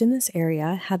lived in this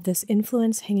area, had this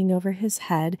influence hanging over his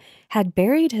head, had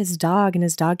buried his dog, and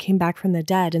his dog came back from the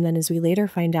dead. And then, as we later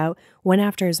find out, went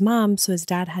after his mom, so his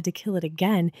dad had to kill it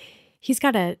again. He's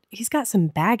got some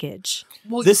baggage.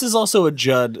 Well, this is also a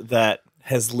Judd that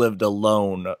has lived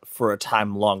alone for a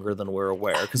time longer than we're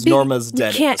aware, because Norma's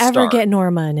dead. You can't at the ever start. get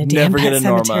Norma in a damn Pet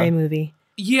Sematary movie.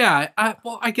 Yeah,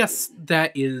 well, I guess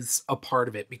that is a part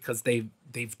of it, because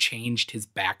they've changed his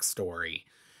backstory.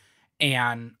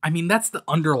 And I mean, that's the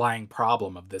underlying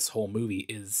problem of this whole movie,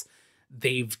 is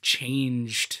they've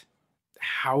changed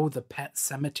how the Pet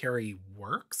Sematary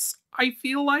works, I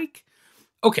feel like.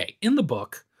 Okay, in the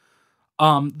book,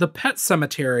 the Pet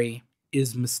Sematary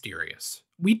is mysterious.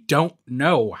 We don't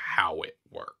know how it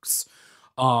works.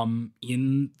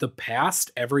 In the past,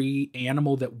 every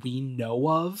animal that we know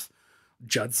of,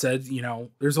 Judd said,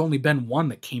 there's only been one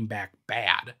that came back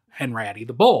bad, Henratty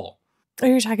the bull. Oh,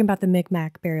 you're talking about the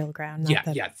Micmac burial ground, not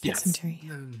the Pet Cemetery.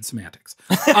 Semantics.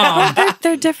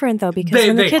 They're different, though, because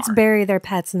when the kids bury their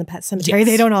pets in the Pet Cemetery,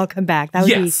 they don't all come back. That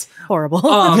would be horrible.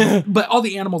 But all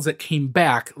the animals that came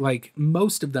back, like,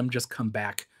 most of them just come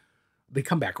back. They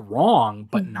come back wrong,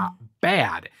 but not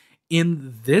bad.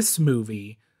 In this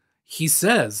movie, he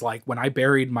says, like, when I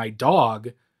buried my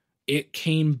dog, it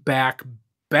came back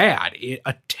bad. It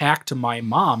attacked my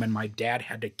mom, and my dad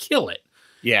had to kill it.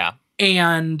 Yeah.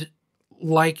 And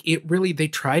like, it really, they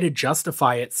try to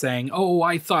justify it saying, oh,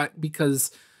 I thought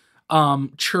because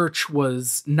church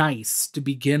was nice to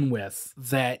begin with,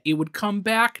 that it would come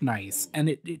back nice. And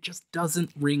it just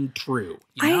doesn't ring true,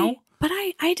 you know? But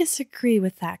I disagree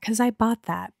with that, because I bought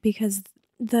that, because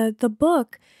the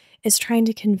book is trying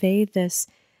to convey this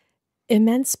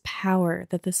immense power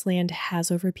that this land has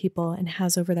over people and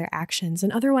has over their actions,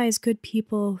 and otherwise good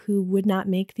people who would not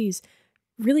make these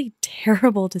really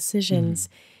terrible decisions.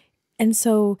 And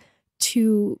so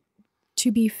to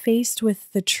be faced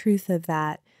with the truth of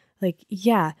that, like,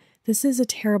 yeah, this is a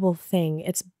terrible thing.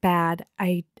 It's bad.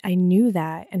 I knew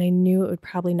that, and I knew it would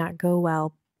probably not go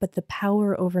well, but the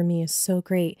power over me is so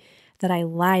great that I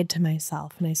lied to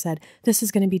myself and I said, this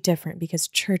is going to be different because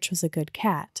Church was a good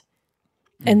cat.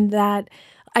 And that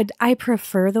I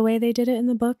prefer the way they did it in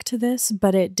the book to this,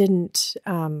 but it didn't,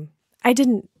 I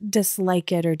didn't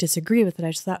dislike it or disagree with it.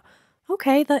 I just thought,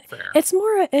 okay,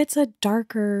 it's a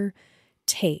darker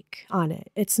take on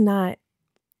it. It's not,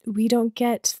 we don't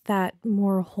get that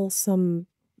more wholesome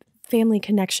family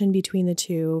connection between the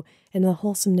two and the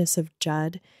wholesomeness of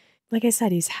Judd. Like I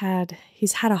said, he's had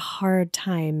a hard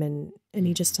time, and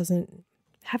he just doesn't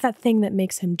have that thing that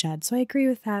makes him Judd. So I agree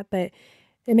with that, but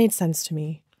it made sense to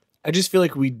me. I just feel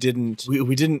like we didn't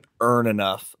earn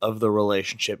enough of the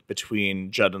relationship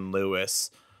between Judd and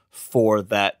Lewis for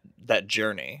that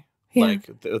journey. Yeah.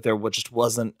 Like there just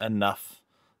wasn't enough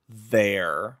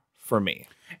there for me.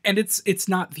 And it's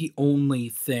not the only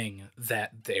thing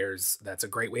that's a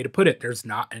great way to put it. There's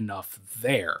not enough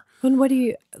there. And what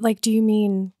do you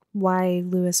mean why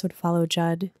Lewis would follow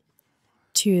Judd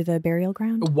to the burial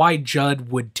ground? Why Judd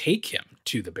would take him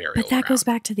to the burial ground. But that goes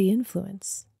back to the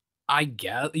influence. I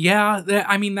guess. Yeah.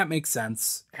 I mean, that makes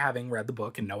sense, having read the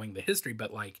book and knowing the history.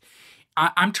 But like,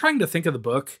 I'm trying to think of the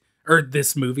book, or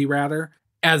this movie rather,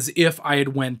 as if I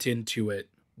had went into it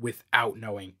without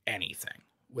knowing anything,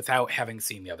 without having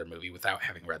seen the other movie, without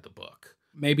having read the book.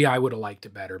 Maybe I would have liked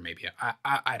it better. Maybe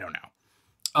I don't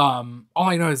know. All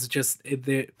I know is just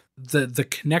the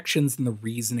connections and the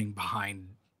reasoning behind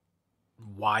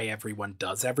why everyone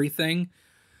does everything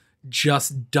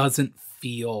just doesn't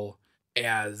feel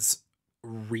as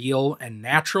real and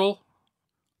natural.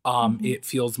 It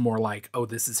feels more like, oh,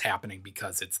 this is happening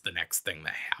because it's the next thing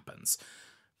that happens.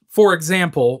 For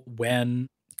example, when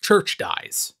Church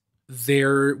dies,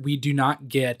 we do not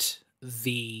get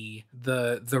the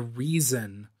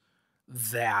reason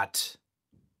that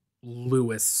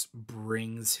Lewis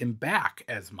brings him back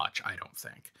as much. I don't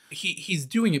think he's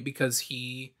doing it because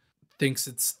he thinks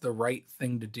it's the right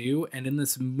thing to do. And in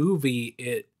this movie,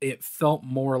 it felt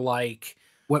more like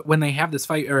when they have this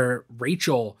fight, or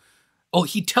Rachel. Oh,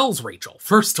 he tells Rachel,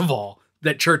 first of all,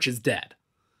 that Church is dead.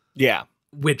 Yeah,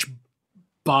 which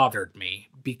bothered me,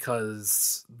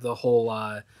 because the whole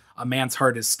a man's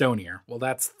heart is stonier. Well,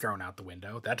 that's thrown out the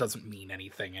window. That doesn't mean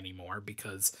anything anymore,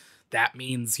 because that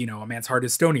means, a man's heart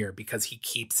is stonier because he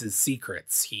keeps his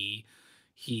secrets. He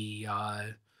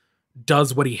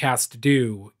does what he has to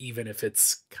do, even if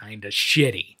it's kind of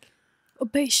shitty.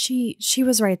 But she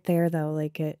was right there though.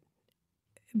 Like it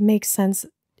makes sense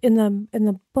in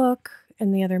the book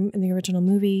and in the original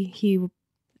movie.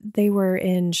 They were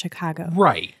in Chicago,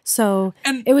 right? So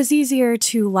and it was easier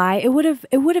to lie. It would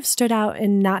have stood out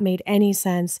and not made any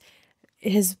sense.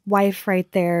 His wife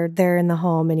right there, they're in the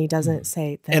home, and he doesn't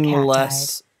say the cat died.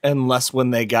 Unless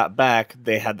when they got back,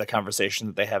 they had the conversation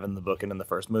that they have in the book and in the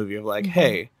first movie of like,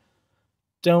 hey,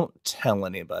 don't tell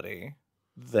anybody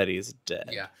that he's dead.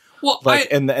 Yeah. Well,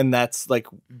 and that's like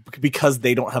because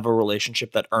they don't have a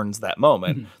relationship that earns that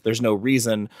moment. There's no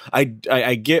reason. I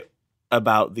get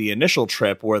about the initial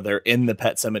trip where they're in the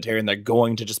pet cemetery and they're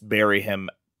going to just bury him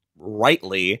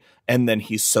rightly, and then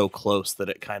he's so close that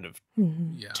it kind of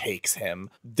takes him.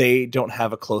 They don't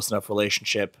have a close enough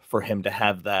relationship for him to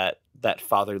have that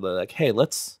fatherly, like, hey,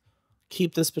 let's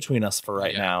keep this between us for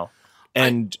right now.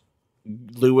 And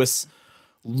Lewis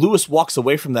walks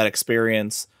away from that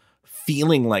experience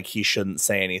feeling like he shouldn't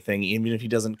say anything, even if he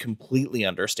doesn't completely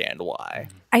understand why.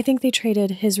 I think they traded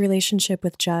his relationship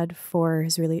with Judd for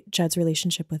Judd's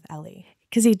relationship with Ellie,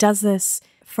 because he does this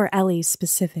for Ellie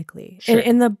specifically. Sure.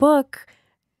 In the book,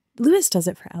 Lewis does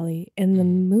it for Ellie. In the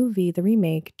movie, the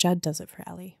remake, Judd does it for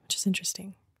Ellie, which is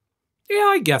interesting. Yeah,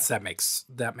 I guess that makes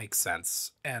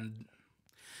sense. And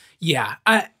yeah,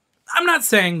 I'm not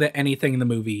saying that anything in the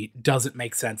movie doesn't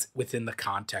make sense within the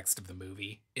context of the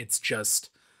movie. It's just,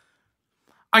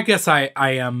 I guess I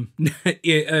am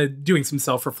doing some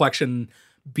self-reflection,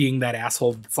 being that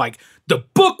asshole. It's like, the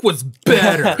book was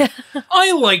better.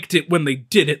 I liked it when they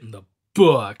did it in the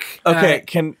book. Okay,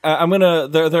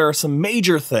 there are some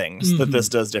major things that this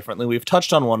does differently. We've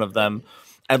touched on one of them.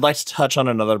 I'd like to touch on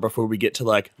another before we get to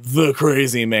like the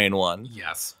crazy main one.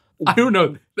 Yes. I don't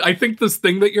know. I think this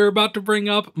thing that you're about to bring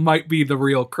up might be the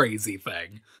real crazy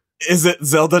thing. Is it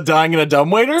Zelda dying in a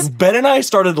dumbwaiter? Ben and I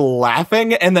started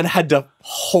laughing and then had to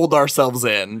hold ourselves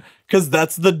in because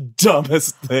that's the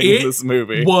dumbest thing in this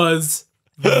movie. It was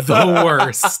the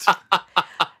worst.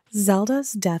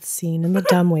 Zelda's death scene in the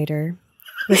dumbwaiter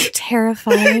was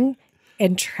terrifying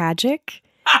and tragic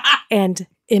and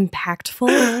impactful.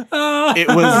 It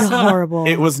was horrible.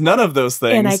 It was none of those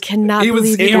things. And I cannot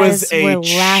believe you guys were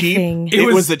laughing.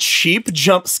 It was a cheap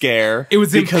jump scare. It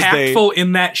was impactful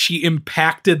in that she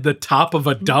impacted the top of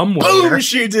a dumbwaiter. Boom,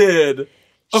 she did.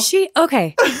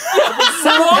 Okay.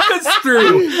 Walk us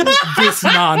through this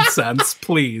nonsense,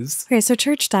 please. Okay, so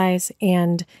Church dies,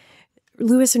 and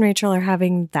Lewis and Rachel are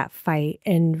having that fight,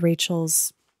 and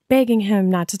Rachel's begging him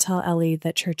not to tell Ellie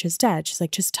that Church is dead. She's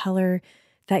like, just tell her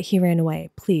that he ran away,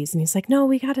 please. And he's like, no,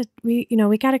 we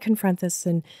gotta confront this.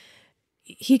 And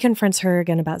he confronts her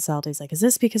again about Zelda. He's like, is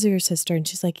this because of your sister? And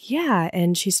she's like, yeah.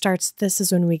 And this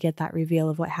is when we get that reveal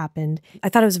of what happened. I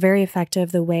thought it was very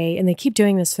effective the way, and they keep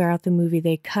doing this throughout the movie.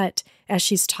 They cut as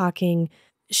she's talking.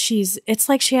 It's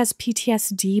like she has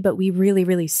PTSD, but we really,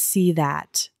 really see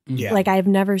that. Yeah. Like I've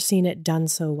never seen it done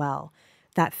so well.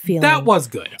 That feeling. That was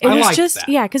good. I liked that.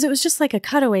 Yeah, because it was just like a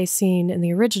cutaway scene in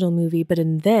the original movie, but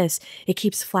in this, it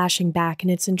keeps flashing back and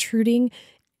it's intruding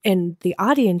in the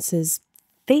audience's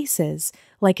faces,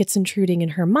 like it's intruding in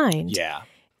her mind. Yeah.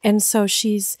 And so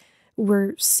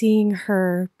we're seeing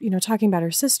her, talking about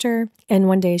her sister. And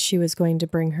one day she was going to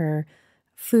bring her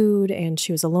food and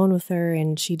she was alone with her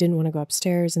and she didn't want to go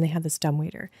upstairs and they had this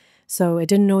dumbwaiter. So it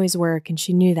didn't always work, and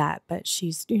she knew that, but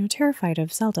she's, terrified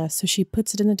of Zelda. So she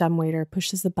puts it in the dumbwaiter,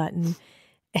 pushes the button.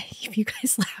 If you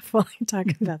guys laugh while I'm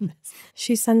talking about this,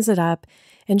 she sends it up,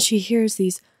 and she hears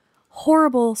these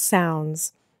horrible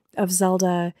sounds of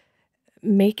Zelda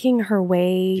making her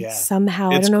way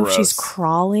somehow. I don't know if she's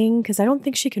crawling, because I don't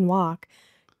think she can walk,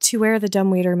 to where the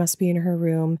dumbwaiter must be in her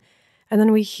room. And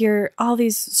then we hear all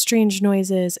these strange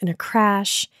noises and a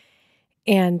crash,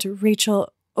 and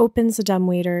Rachel opens the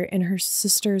dumbwaiter and her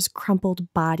sister's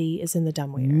crumpled body is in the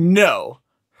dumbwaiter. No.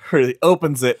 She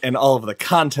opens it and all of the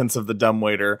contents of the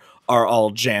dumbwaiter are all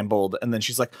jambled. And then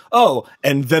she's like, oh,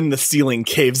 and then the ceiling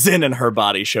caves in and her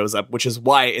body shows up, which is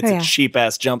why it's a cheap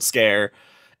ass jump scare.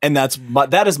 And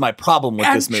that is my problem with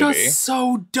this movie. Just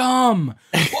so dumb.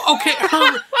 Okay,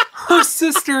 her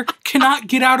sister cannot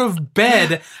get out of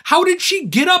bed. How did she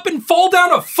get up and fall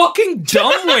down a fucking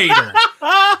dumbwaiter?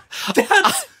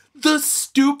 That's the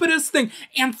stupidest thing.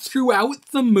 And throughout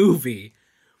the movie,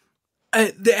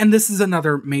 and this is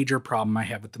another major problem I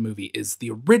have with the movie, is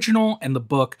the original and the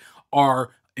book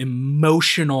are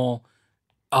emotional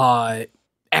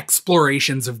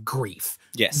explorations of grief.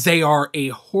 Yes. They are a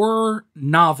horror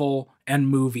novel and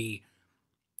movie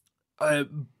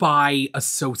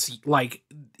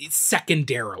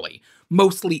secondarily.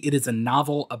 Mostly it is a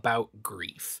novel about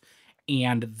grief.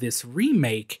 And this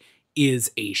remake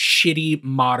is a shitty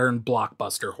modern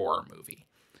blockbuster horror movie.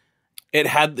 It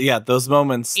had, those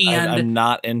moments. And I'm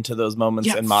not into those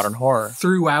moments in modern horror.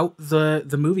 Throughout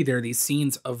the movie, there are these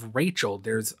scenes of Rachel.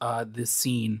 There's this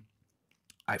scene,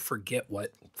 I forget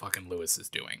what fucking Lewis is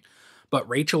doing, but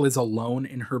Rachel is alone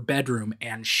in her bedroom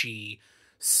and she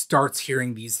starts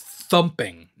hearing these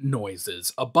thumping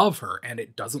noises above her, and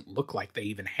it doesn't look like they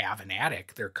even have an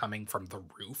attic. They're coming from the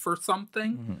roof or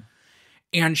something. Mm-hmm.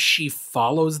 And she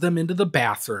follows them into the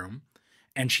bathroom,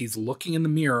 and she's looking in the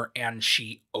mirror, and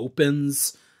she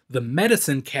opens the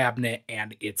medicine cabinet,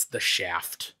 and it's the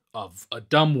shaft of a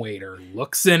dumbwaiter,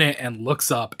 looks in it and looks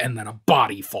up, and then a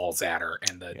body falls at her,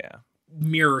 and the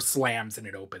mirror slams and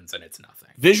it opens, and it's nothing.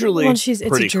 Visually, it's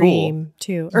a dream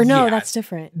too. Or no, that's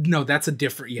different. No, that's a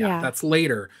different. Yeah, that's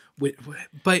later.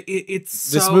 But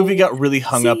it's this movie got really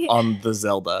hung up on the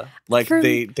Zelda. Like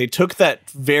they took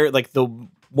that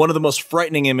one of the most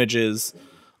frightening images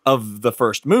of the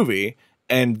first movie,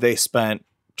 and they spent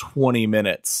 20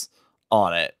 minutes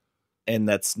on it, and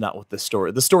that's not what the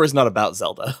story. The story is not about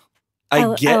Zelda. I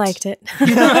liked it.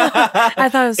 I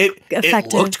thought it was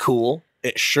effective. It looked cool.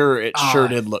 It sure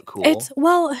did look cool.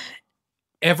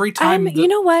 Every time you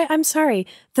know what? I'm sorry.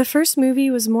 The first movie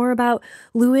was more about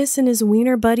Lewis and his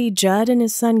wiener buddy Judd and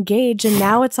his son Gage, and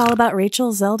now it's all about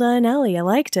Rachel, Zelda, and Ellie. I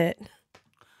liked it.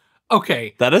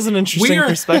 Okay. That is an interesting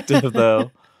perspective, though.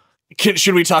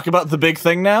 Should we talk about the big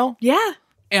thing now? Yeah.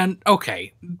 And,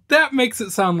 okay, that makes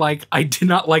it sound like I did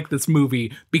not like this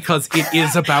movie because it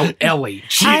is about Ellie.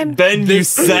 Ben, you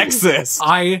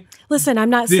sexist. Listen, I'm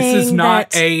not saying this is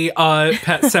not a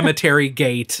Pet Sematary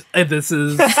gate. This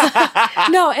is...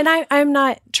 No, and I'm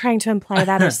not trying to imply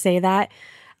that or say that.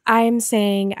 I'm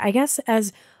saying, I guess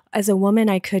as a woman,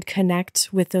 I could connect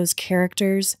with those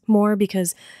characters more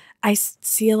because I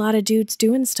see a lot of dudes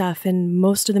doing stuff in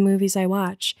most of the movies I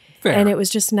watch. Fair. And it was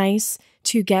just nice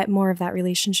to get more of that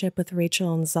relationship with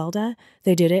Rachel and Zelda.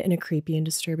 They did it in a creepy and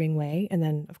disturbing way. And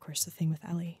then, of course, the thing with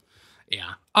Ellie.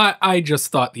 Yeah. I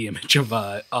just thought the image of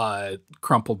a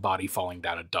crumpled body falling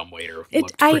down a dumbwaiter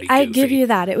looked pretty I goofy. give you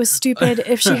that. It was stupid.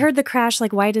 If she heard the crash,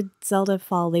 like, why did Zelda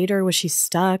fall later? Was she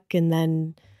stuck and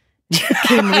then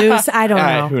came loose? I don't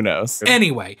know. Who knows?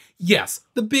 Anyway, yes,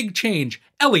 the big change.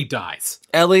 Ellie dies.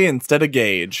 Ellie instead of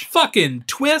Gage. Fucking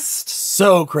twist.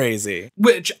 So crazy.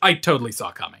 Which I totally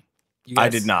saw coming. I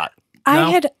did not.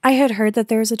 I had heard that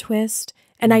there was a twist,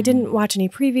 and I didn't watch any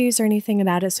previews or anything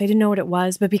about it, so I didn't know what it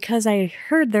was. But because I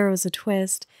heard there was a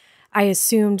twist, I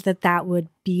assumed that would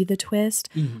be the twist.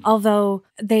 Mm-hmm. Although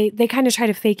they kind of try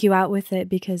to fake you out with it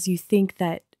because you think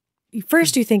that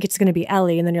first you think it's going to be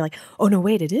Ellie, and then you're like, oh no,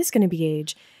 wait, it is going to be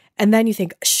Gage. And then you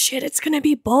think, shit, it's going to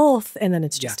be both, and then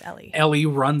it's just Ellie. Ellie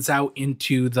runs out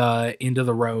into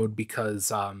the road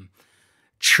because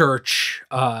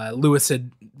Lewis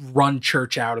had run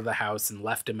Church out of the house and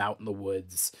left him out in the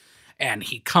woods. And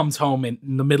he comes home in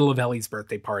the middle of Ellie's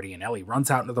birthday party, and Ellie runs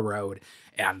out into the road,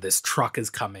 and this truck is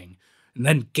coming. And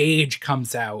then Gage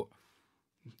comes out,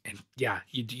 and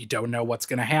you don't know what's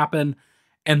going to happen.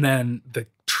 And then the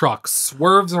truck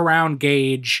swerves around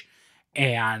Gage,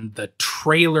 and the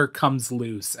trailer comes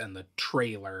loose, and the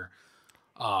trailer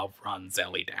runs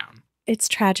Ellie down. It's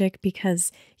tragic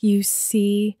because you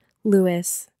see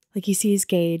Lewis, like he sees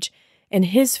Gage, and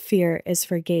his fear is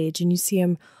for Gage, and you see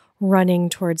him running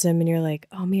towards him, and you're like,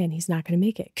 oh man, he's not going to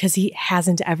make it because he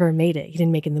hasn't ever made it. He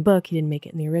didn't make it in the book. He didn't make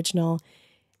it in the original,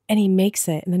 and he makes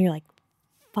it. And then you're like,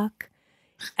 fuck,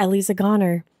 Ellie's a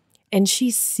goner. And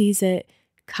she sees it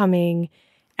coming.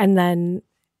 And then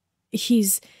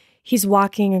he's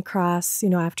walking across,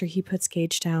 after he puts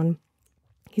Gage down,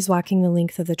 he's walking the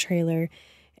length of the trailer,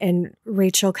 and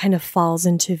Rachel kind of falls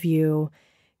into view,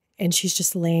 and she's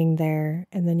just laying there.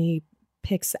 And then he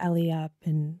picks Ellie up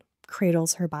and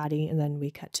cradles her body, and then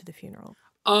we cut to the funeral.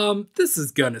 This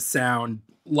is gonna sound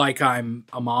like I'm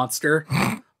a monster,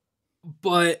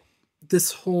 but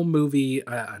this whole movie,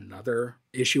 another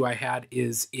issue I had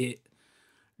is it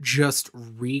just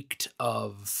reeked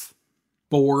of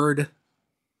board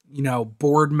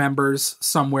members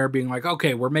somewhere being like,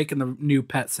 okay, we're making the new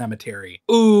Pet Sematary.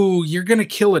 Ooh, you're gonna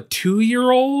kill a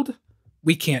 2-year-old?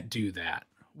 We can't do that.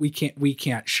 We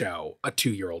can't show a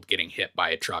 2-year-old getting hit by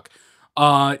a truck.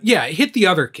 Hit the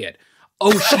other kid.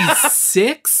 Oh, she's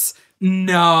 6?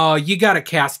 No, you gotta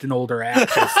cast an older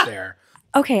actress there.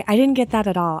 Okay, I didn't get that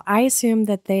at all. I assumed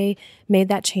that they made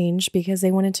that change because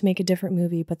they wanted to make a different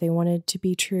movie, but they wanted to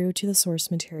be true to the source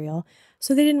material.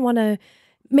 So they didn't want to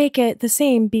make it the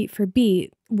same beat for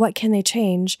beat. What can they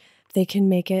change? They can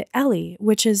make it Ellie,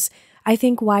 which is, I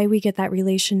think, why we get that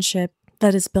relationship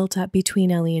that is built up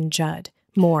between Ellie and Judd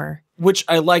more. Which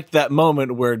I liked that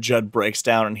moment where Judd breaks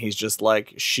down and he's just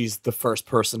like, she's the first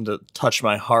person to touch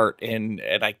my heart and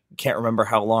I can't remember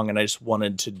how long, and I just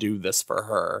wanted to do this for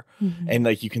her. Mm-hmm. And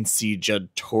like you can see Judd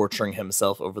torturing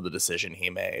himself over the decision he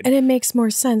made. And it makes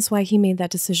more sense why he made that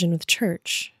decision with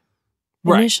church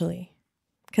initially.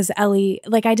 Because Ellie,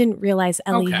 like I didn't realize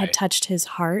Ellie had touched his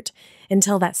heart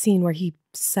until that scene where he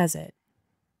says it.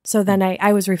 So then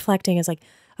I was reflecting as like,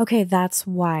 okay, that's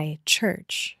why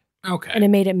church. Okay. And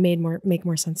it make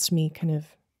more sense to me kind of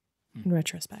in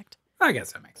retrospect. I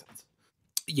guess that makes sense.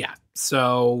 Yeah.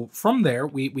 So from there,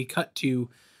 we cut to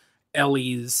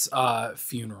Ellie's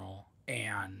funeral,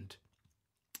 and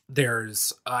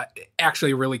there's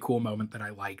actually a really cool moment that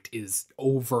I liked is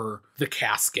over the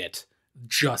casket,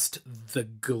 just the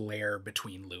glare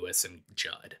between Lewis and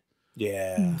Judd.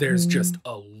 Yeah. Mm-hmm. There's just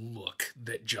a look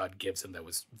that Judd gives him that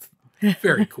was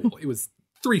very cool. It was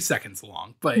 3 seconds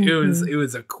long, but it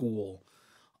was a cool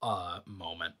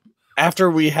moment. After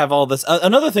we have all this,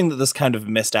 another thing that this kind of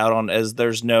missed out on is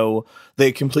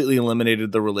they completely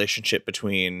eliminated the relationship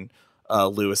between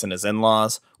Lewis and his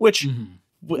in-laws, which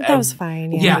That was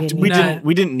fine.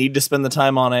 We didn't need to spend the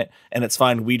time on it, and it's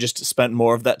fine. We just spent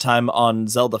more of that time on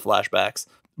Zelda flashbacks.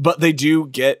 But they do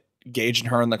get Gage and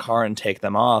her in the car and take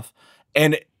them off.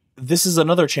 And this is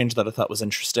another change that I thought was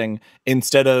interesting.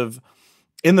 Instead of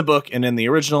in the book and in the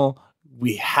original,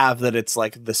 we have that it's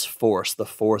like this force, the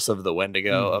force of the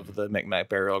Wendigo of the Micmac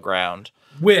burial ground.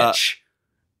 Which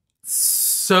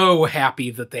so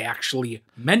happy that they actually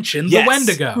mentioned the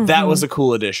Wendigo. That was a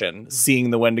cool addition,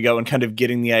 seeing the Wendigo and kind of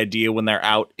getting the idea when they're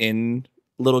out in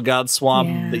Little God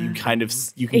Swamp that you can kind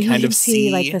of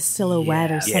see like the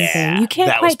silhouette or something. Yeah, you can't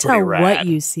that quite was pretty tell rad. what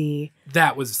you see.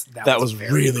 That was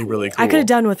really, really cool. I could have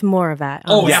done with more of that.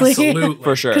 Oh, Honestly. absolutely.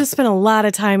 For sure. Could have spent a lot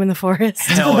of time in the forest.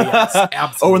 Hell yes,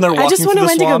 absolutely. Oh, when they're walking I just want through a the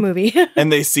Wendigo swamp movie.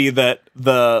 and they see that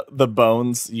the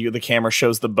bones, the camera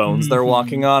shows the bones they're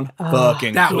walking on.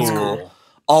 Fucking that cool. was cool.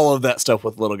 All of that stuff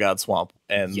with Little God Swamp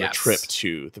and Yes. the trip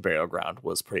to the burial ground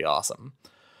was pretty awesome.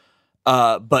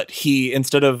 But he,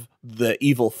 instead of the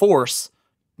evil force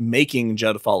making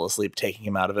Judd fall asleep, taking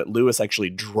him out of it, Lewis actually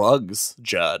drugs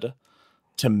Judd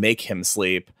to make him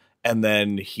sleep. And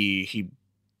then he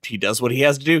does what he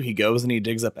has to do. He goes and he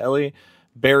digs up Ellie,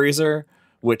 buries her,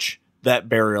 which that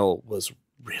burial was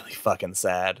really fucking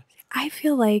sad. I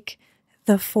feel like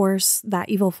that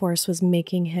evil force was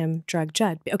making him drug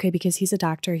Judd. Okay, because he's a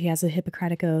doctor, he has a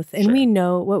Hippocratic oath, and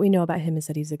what we know about him is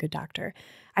that he's a good doctor.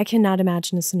 I cannot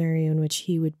imagine a scenario in which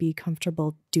he would be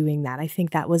comfortable doing that. I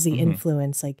think that was the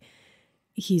influence. Like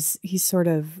he's sort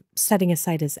of setting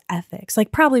aside his ethics,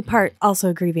 like probably part also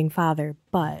a grieving father,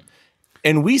 but.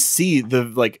 And we see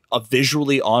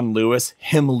visually on Lewis,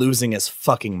 him losing his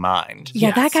fucking mind. Yeah,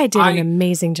 Yes, that guy did an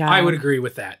amazing job. I would agree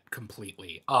with that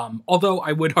completely. Although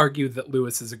I would argue that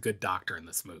Lewis is a good doctor in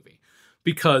this movie,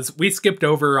 because we skipped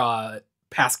over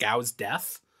Pascal's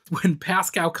death. When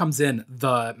Pascal comes in,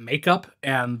 the makeup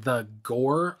and the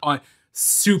gore on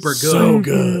super good. So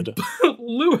good.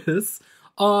 Lewis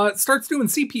starts doing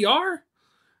CPR,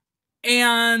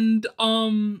 and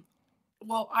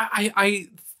I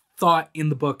thought in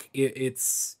the book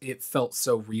it felt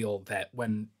so real that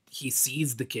when he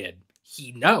sees the kid,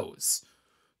 he knows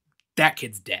that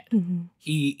kid's dead.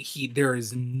 He there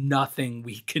is nothing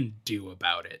we can do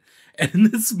about it. And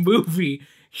in this movie,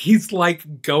 he's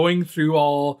like going through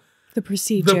all the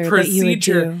procedure that you would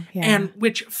do. Yeah. and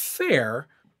which fair,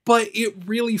 but it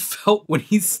really felt when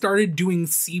he started doing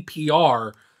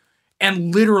CPR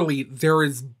and literally there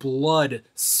is blood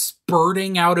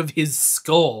spurting out of his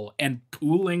skull and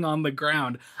pooling on the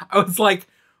ground. I was like,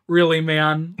 really,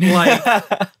 man?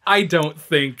 Like, I don't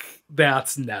think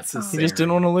that's necessary. He just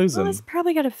didn't want to lose him. Well, it's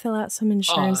probably got to fill out some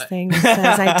insurance thing that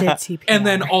says I did CPR. And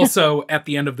then also at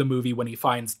the end of the movie, when he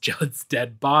finds Judd's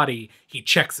dead body, he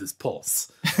checks his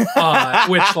pulse.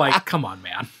 Which, like, come on,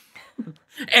 man.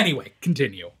 Anyway,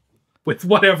 continue with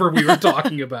whatever we were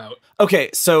talking about.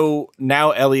 Okay, so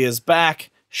now Ellie is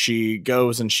back. She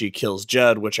goes and she kills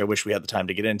Judd, which I wish we had the time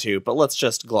to get into, but let's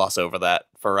just gloss over that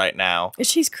for right now.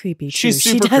 She's creepy, too. She's She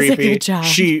super does creepy. a good job.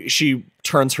 She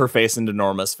turns her face into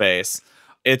Norma's face.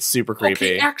 It's super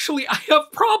creepy. Okay, actually, I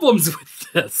have problems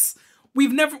with this.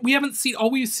 We haven't seen,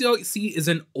 all we see is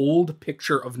an old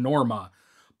picture of Norma,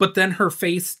 but then her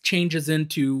face changes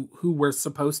into who we're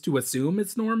supposed to assume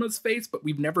is Norma's face, but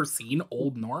we've never seen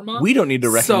old Norma. We don't need to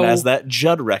recognize that.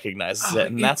 Judd recognizes it,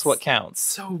 and that's what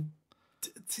counts.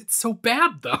 It's so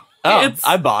bad, though. Oh,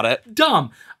 I bought it.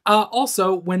 Dumb.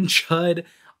 Also, when Judd,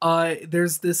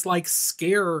 there's this like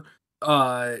scare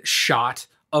shot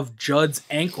of Judd's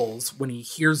ankles when he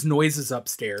hears noises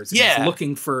upstairs. And Yeah. he's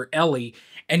looking for Ellie.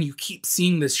 And you keep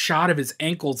seeing this shot of his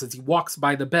ankles as he walks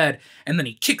by the bed. And then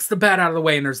he kicks the bed out of the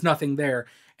way and there's nothing there.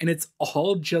 And it's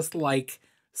all just like,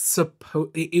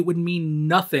 it would mean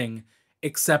nothing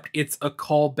except it's a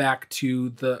callback to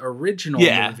the original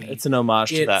movie. It's an homage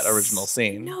to that original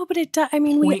scene. No, but it does. I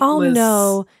mean, we all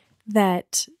know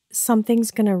that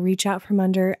something's going to reach out from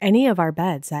under any of our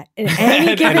beds at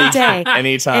any given day.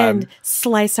 Anytime. And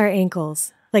slice our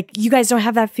ankles. Like, you guys don't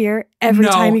have that fear every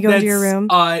time you go into your room?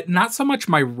 Not so much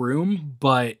my room,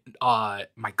 but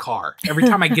my car. Every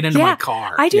time I get into my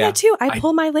car. I do that too. I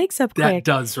pull my legs up quick. That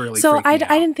does really So freak me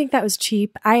out. I didn't think that was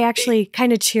cheap. I actually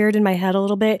kind of cheered in my head a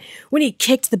little bit. When he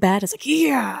kicked the bed, I was like,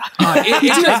 yeah.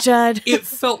 Judd. It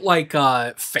felt like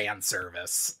fan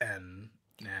service. And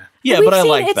yeah, but I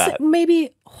like that. Maybe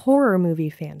horror movie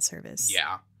fan service.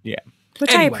 Yeah. Yeah.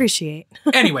 Which I appreciate.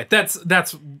 Anyway, that's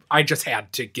I just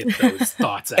had to get those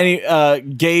thoughts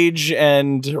out. Gage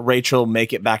and Rachel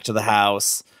make it back to the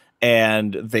house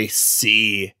and they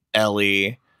see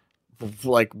Ellie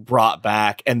like brought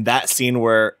back, and that scene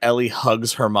where Ellie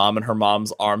hugs her mom and her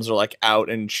mom's arms are like out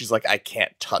and she's like, I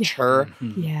can't touch her.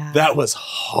 Yeah. That was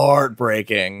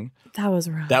heartbreaking. That was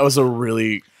rough. That was a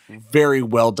really very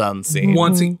well done scene.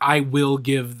 I will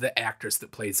give the actress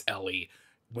that plays Ellie,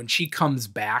 when she comes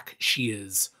back, she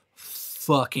is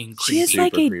fucking creepy. She is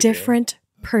like a different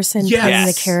person playing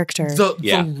the character.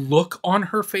 The look on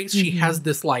her face, she has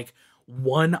this like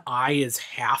one eye is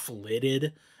half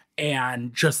lidded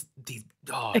and just the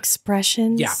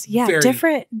expressions. Yeah,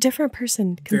 very, different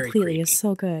person completely. Is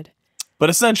so good. But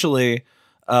essentially,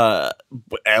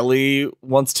 Ellie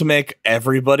wants to make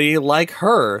everybody like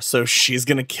her, so she's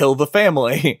gonna kill the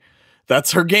family.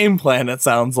 That's her game plan, it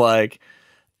sounds like.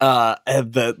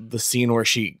 And the scene where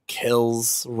she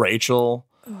kills Rachel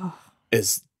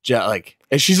is just like,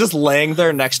 and she's just laying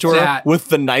there next to her with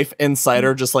the knife inside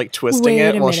her, just like twisting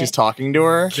it while she's talking to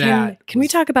her. Can we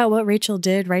talk about what Rachel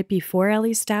did right before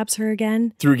Ellie stabs her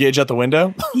again? Threw Gage out the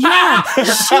window? Yeah. I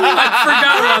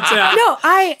forgot about that.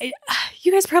 No,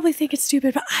 you guys probably think it's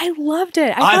stupid, but I loved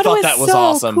it. I thought it that was so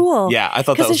awesome. Cool. Yeah, I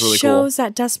thought that was really cool. Because it shows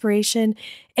that desperation,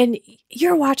 and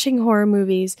you're watching horror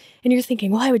movies and you're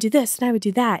thinking, well, I would do this and I would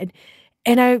do that.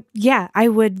 And I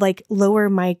would like lower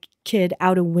my kid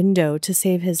out a window to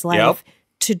save his life,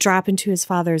 to drop into his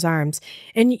father's arms.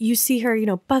 And you see her,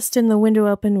 busting the window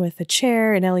open with a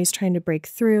chair, and Ellie's trying to break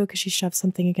through because she shoved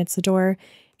something against the door.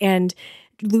 And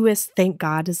Lewis, thank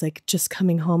God, is like just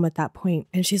coming home at that point.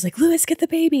 And she's like, Lewis, get the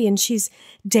baby. And she's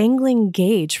dangling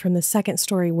Gage from the second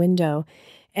story window.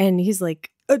 And he's like,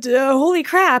 holy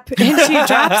crap. And she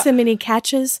drops him and he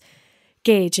catches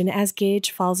Gage. And as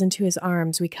Gage falls into his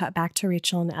arms, we cut back to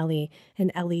Rachel and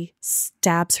Ellie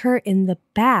stabs her in the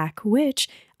back, which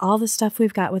all the stuff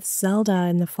we've got with Zelda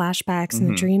and the flashbacks and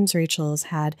the dreams Rachel has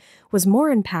had was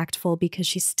more impactful because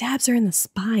she stabs her in the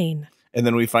spine. And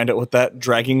then we find out what that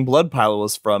dragging blood pile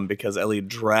was from, because Ellie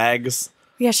drags...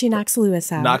 Yeah, she knocks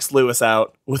Lewis out. Knocks Lewis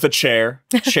out with a chair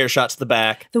shot to the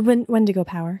back. The Wendigo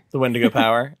power. The Wendigo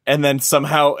power. And then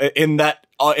somehow in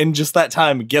just that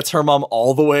time gets her mom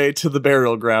all the way to the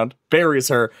burial ground, buries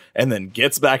her, and then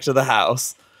gets back to the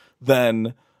house.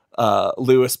 Then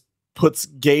Lewis puts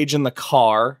Gage in the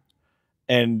car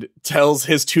and tells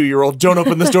his 2-year-old, don't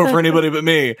open this door for anybody but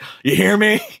me. You hear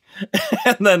me?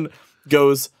 And then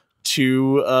goes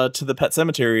to the Pet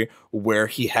Sematary, where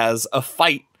he has a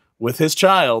fight with his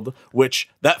child, which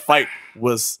that fight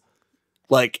was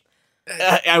like,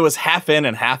 I was half in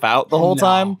and half out the whole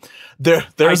time.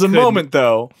 There's a moment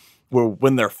though where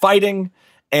when they're fighting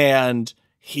and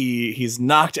he's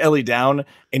knocked Ellie down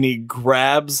and he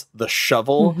grabs the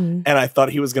shovel, and I thought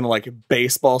he was gonna like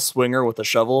baseball swing her with a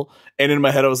shovel, and in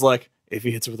my head I was like, if he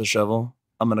hits her with a shovel,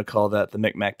 I'm gonna call that the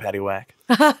Micmac Patty Whack.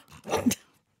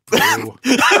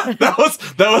 that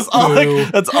was all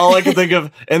that's all I could think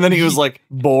of. And then he was like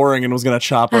boring and was gonna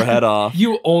chop her head off.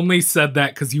 You only said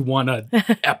that because you want an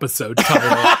episode title.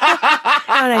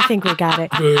 And I think we got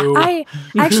it. Boo. I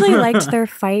actually liked their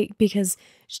fight because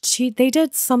they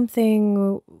did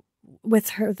something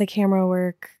with the camera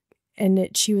work, and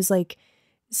she was like,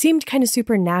 seemed kind of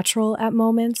supernatural at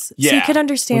moments. Yeah, so you could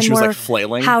understand when she was, more like,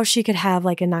 flailing. how she could have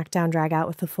like a knockdown drag out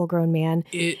with a full grown man.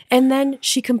 And then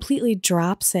she completely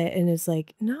drops it and is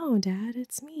like, no, Dad,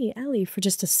 it's me, Ellie, for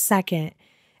just a second.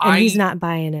 And he's not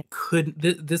buying it.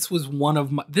 This was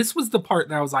the part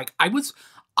that I was like,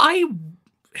 I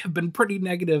have been pretty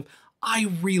negative.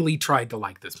 I really tried to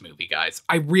like this movie, guys.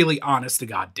 I really, honest to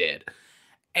God, did.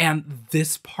 And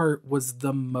this part was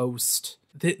the most,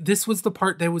 this was the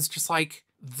part that was just like,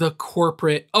 the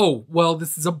corporate, oh, well,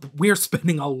 we're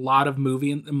spending a lot of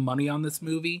money on this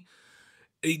movie.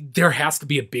 There has to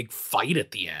be a big fight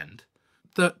at the end.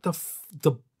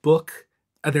 The book,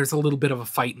 there's a little bit of a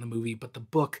fight in the movie, but the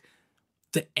book,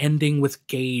 the ending with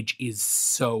Gage is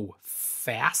so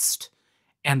fast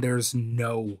and there's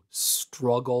no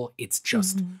struggle. It's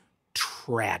just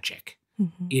tragic.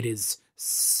 It is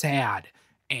sad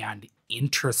and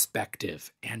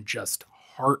introspective and just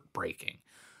heartbreaking.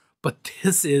 But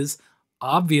this is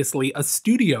obviously a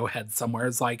studio head somewhere.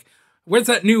 It's like, where's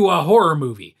that new horror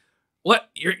movie? What?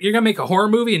 You're going to make a horror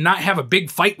movie and not have a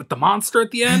big fight with the monster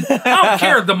at the end? I don't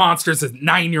care if the monster's a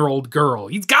 9-year-old girl.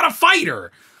 He's got to fight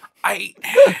her. I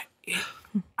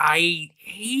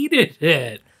hated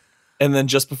it. And then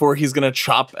just before he's going to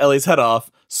chop Ellie's head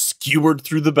off, skewered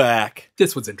through the back.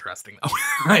 This was interesting,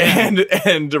 though.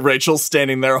 and Rachel's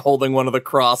standing there holding one of the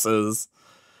crosses.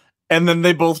 And then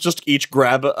they both just each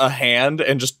grab a hand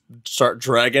and just start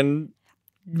dragging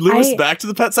Lewis back to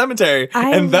the Pet Sematary.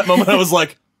 And that moment I was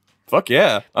like, fuck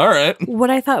yeah. All right. What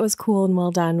I thought was cool and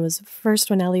well done was first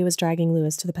when Ellie was dragging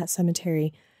Lewis to the Pet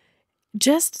Sematary,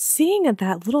 just seeing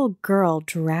that little girl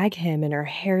drag him and her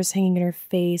hair's hanging in her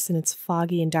face and it's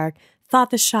foggy and dark,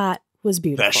 thought the shot was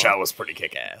beautiful. That shot was pretty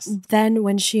kick-ass. Then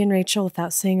when she and Rachel,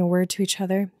 without saying a word to each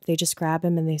other, they just grab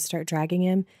him and they start dragging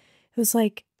him. It was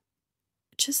like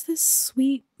just this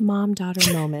sweet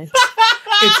mom-daughter moment.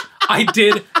 I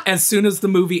did, as soon as the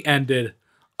movie ended,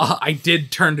 I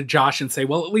did turn to Josh and say,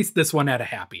 well, at least this one had a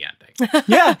happy ending.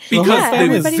 Yeah.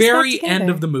 Because the very end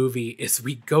of the movie is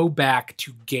we go back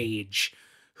to Gage,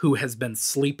 who has been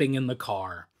sleeping in the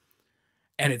car.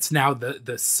 And it's now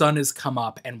the sun has come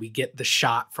up and we get the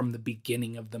shot from the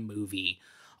beginning of the movie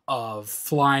of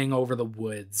flying over the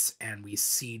woods and we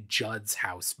see Judd's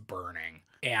house burning.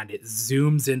 And it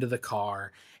zooms into the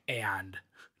car and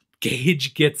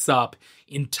Gage gets up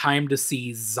in time to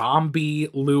see zombie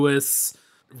Lewis,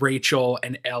 Rachel,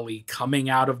 and Ellie coming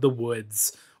out of the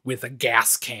woods with a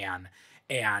gas can.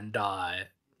 And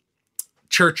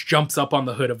Church jumps up on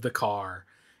the hood of the car.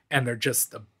 And they're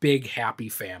just a big, happy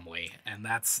family. And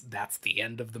that's the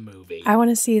end of the movie. I want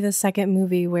to see the second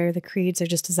movie where the Creeds are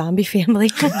just a zombie family.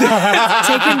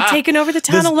 taking over the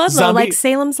town of Ludlow, like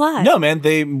Salem's Lot. No, man,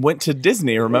 they went to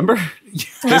Disney, remember?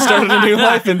 They started a new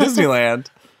life in Disneyland.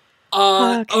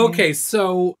 Okay,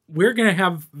 so we're going to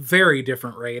have very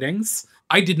different ratings.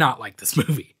 I did not like this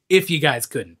movie, if you guys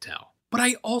couldn't tell. But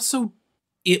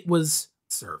it was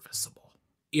serviceable.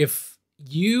 If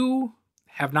you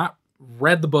have not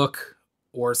read the book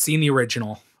or seen the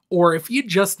original, or if you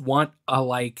just want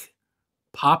a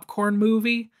popcorn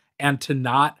movie and to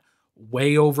not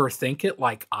way overthink it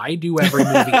like I do every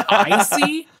movie I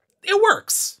see, it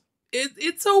works.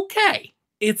 It's okay.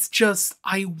 It's just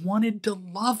I wanted to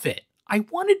love it. I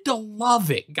wanted to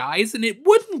love it, guys, and it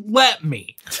wouldn't let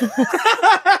me.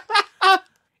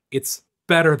 It's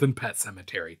better than Pet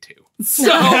Sematary 2. So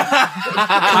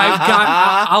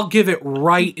I'll give it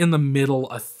right in the middle,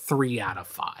 a 3 out of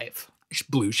 5.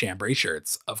 Blue chambray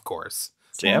shirts, of course.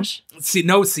 Sam?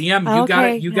 CM,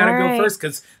 Okay, you gotta go right. first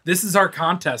because this is our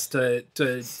contest to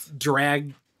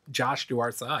drag Josh to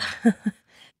our side.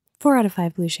 4 out of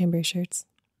 5 blue chambray shirts.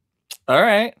 All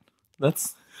right.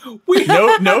 That's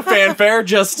no fanfare,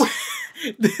 just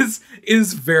This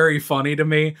is very funny to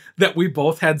me that we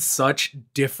both had such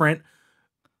different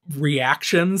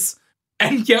reactions,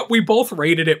 and yet we both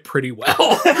rated it pretty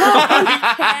well.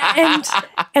 and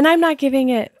I'm not giving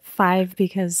it 5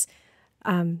 because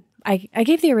I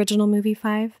gave the original movie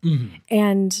 5,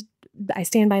 and I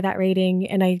stand by that rating.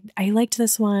 And I liked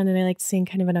this one, and I liked seeing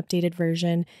kind of an updated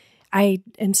version. I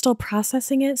am still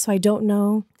processing it, so I don't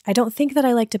know. I don't think that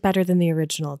I liked it better than the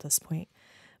original at this point.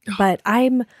 But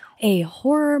I'm a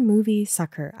horror movie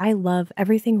sucker. I love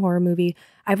everything horror movie.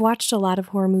 I've watched a lot of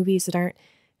horror movies that aren't,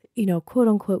 quote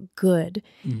unquote good.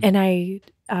 And I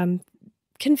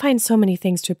can find so many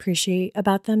things to appreciate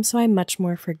about them. So I'm much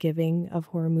more forgiving of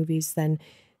horror movies than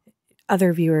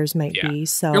other viewers might be.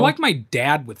 So you're like my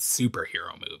dad with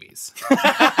superhero movies.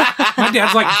 My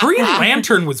dad's like, Green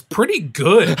Lantern was pretty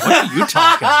good. What are you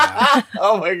talking about?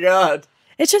 oh my God.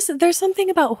 It's just, there's something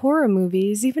about horror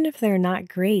movies, even if they're not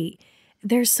great,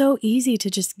 they're so easy to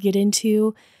just get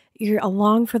into. You're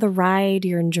along for the ride,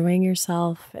 you're enjoying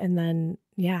yourself, and then,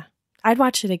 yeah, I'd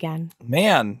watch it again.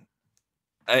 Man,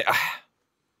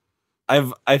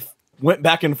 I've went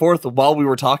back and forth while we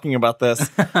were talking about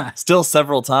this still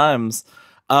several times.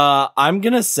 I'm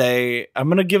going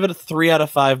to give it a 3 out of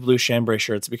 5 blue chambray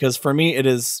shirts because for me, it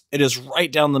is right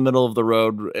down the middle of the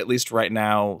road, at least right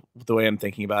now, the way I'm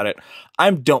thinking about it. I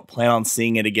don't plan on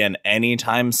seeing it again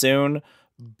anytime soon,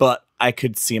 but I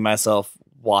could see myself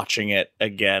watching it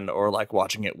again or like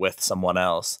watching it with someone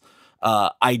else.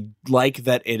 I like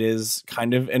that it is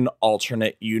kind of an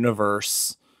alternate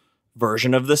universe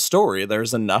version of this story.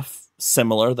 There's enough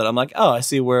similar that I'm like, oh, I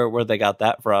see where they got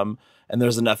that from. And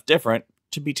there's enough different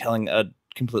to be telling a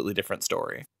completely different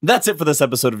story. That's it for this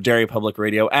episode of Derry Public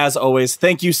Radio. As always,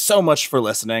 thank you so much for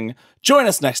listening. Join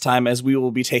us next time as we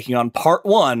will be taking on part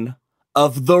 1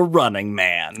 of The Running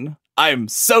Man. I'm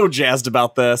so jazzed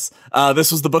about this.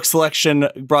 This was the book selection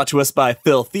brought to us by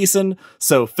Phil Thiessen.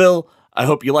 So Phil, I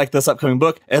hope you like this upcoming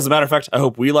book. As a matter of fact, I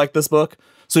hope we like this book.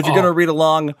 So if you're going to read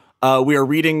along, we are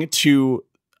reading to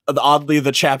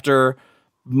the chapter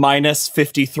minus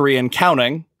 53 and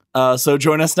counting. So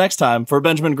join us next time. For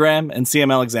Benjamin Graham and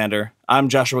CM Alexander, I'm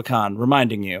Joshua Kahn,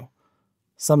 reminding you,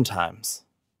 sometimes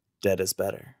dead is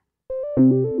better.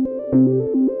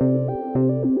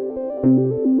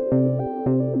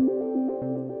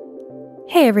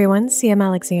 Hey everyone, CM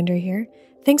Alexander here.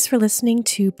 Thanks for listening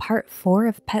to part 4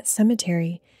 of Pet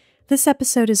Sematary. This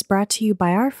episode is brought to you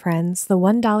by our friends, the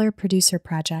 $1 Producer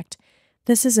Project.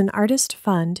 This is an artist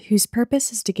fund whose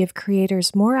purpose is to give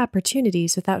creators more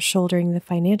opportunities without shouldering the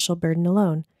financial burden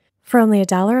alone. For only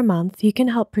 $1 a month, you can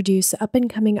help produce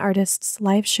up-and-coming artists'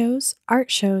 live shows, art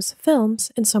shows,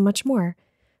 films, and so much more.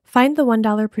 Find the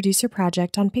 $1 Producer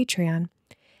Project on Patreon.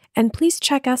 And please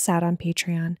check us out on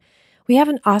Patreon. We have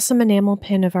an awesome enamel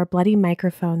pin of our bloody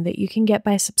microphone that you can get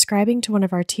by subscribing to one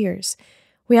of our tiers.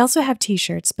 We also have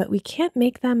t-shirts, but we can't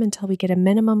make them until we get a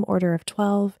minimum order of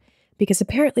 12, because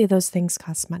apparently those things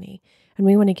cost money, and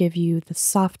we want to give you the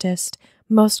softest,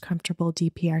 most comfortable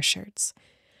DPR shirts.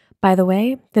 By the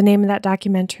way, the name of that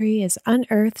documentary is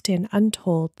Unearthed and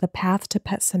Untold, The Path to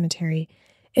Pet Sematary.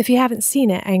 If you haven't seen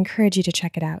it, I encourage you to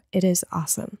check it out. It is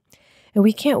awesome. And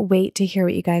we can't wait to hear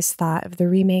what you guys thought of the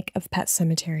remake of Pet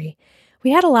Sematary.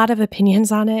 We had a lot of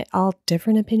opinions on it, all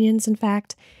different opinions, in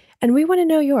fact, and we want to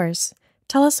know yours.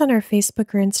 Tell us on our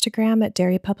Facebook or Instagram at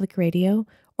Derry Public Radio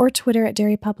or Twitter at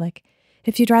Derry Public.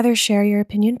 If you'd rather share your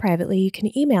opinion privately, you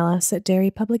can email us at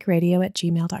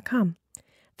derrypublicradio@gmail.com.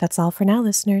 That's all for now,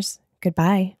 listeners.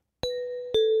 Goodbye.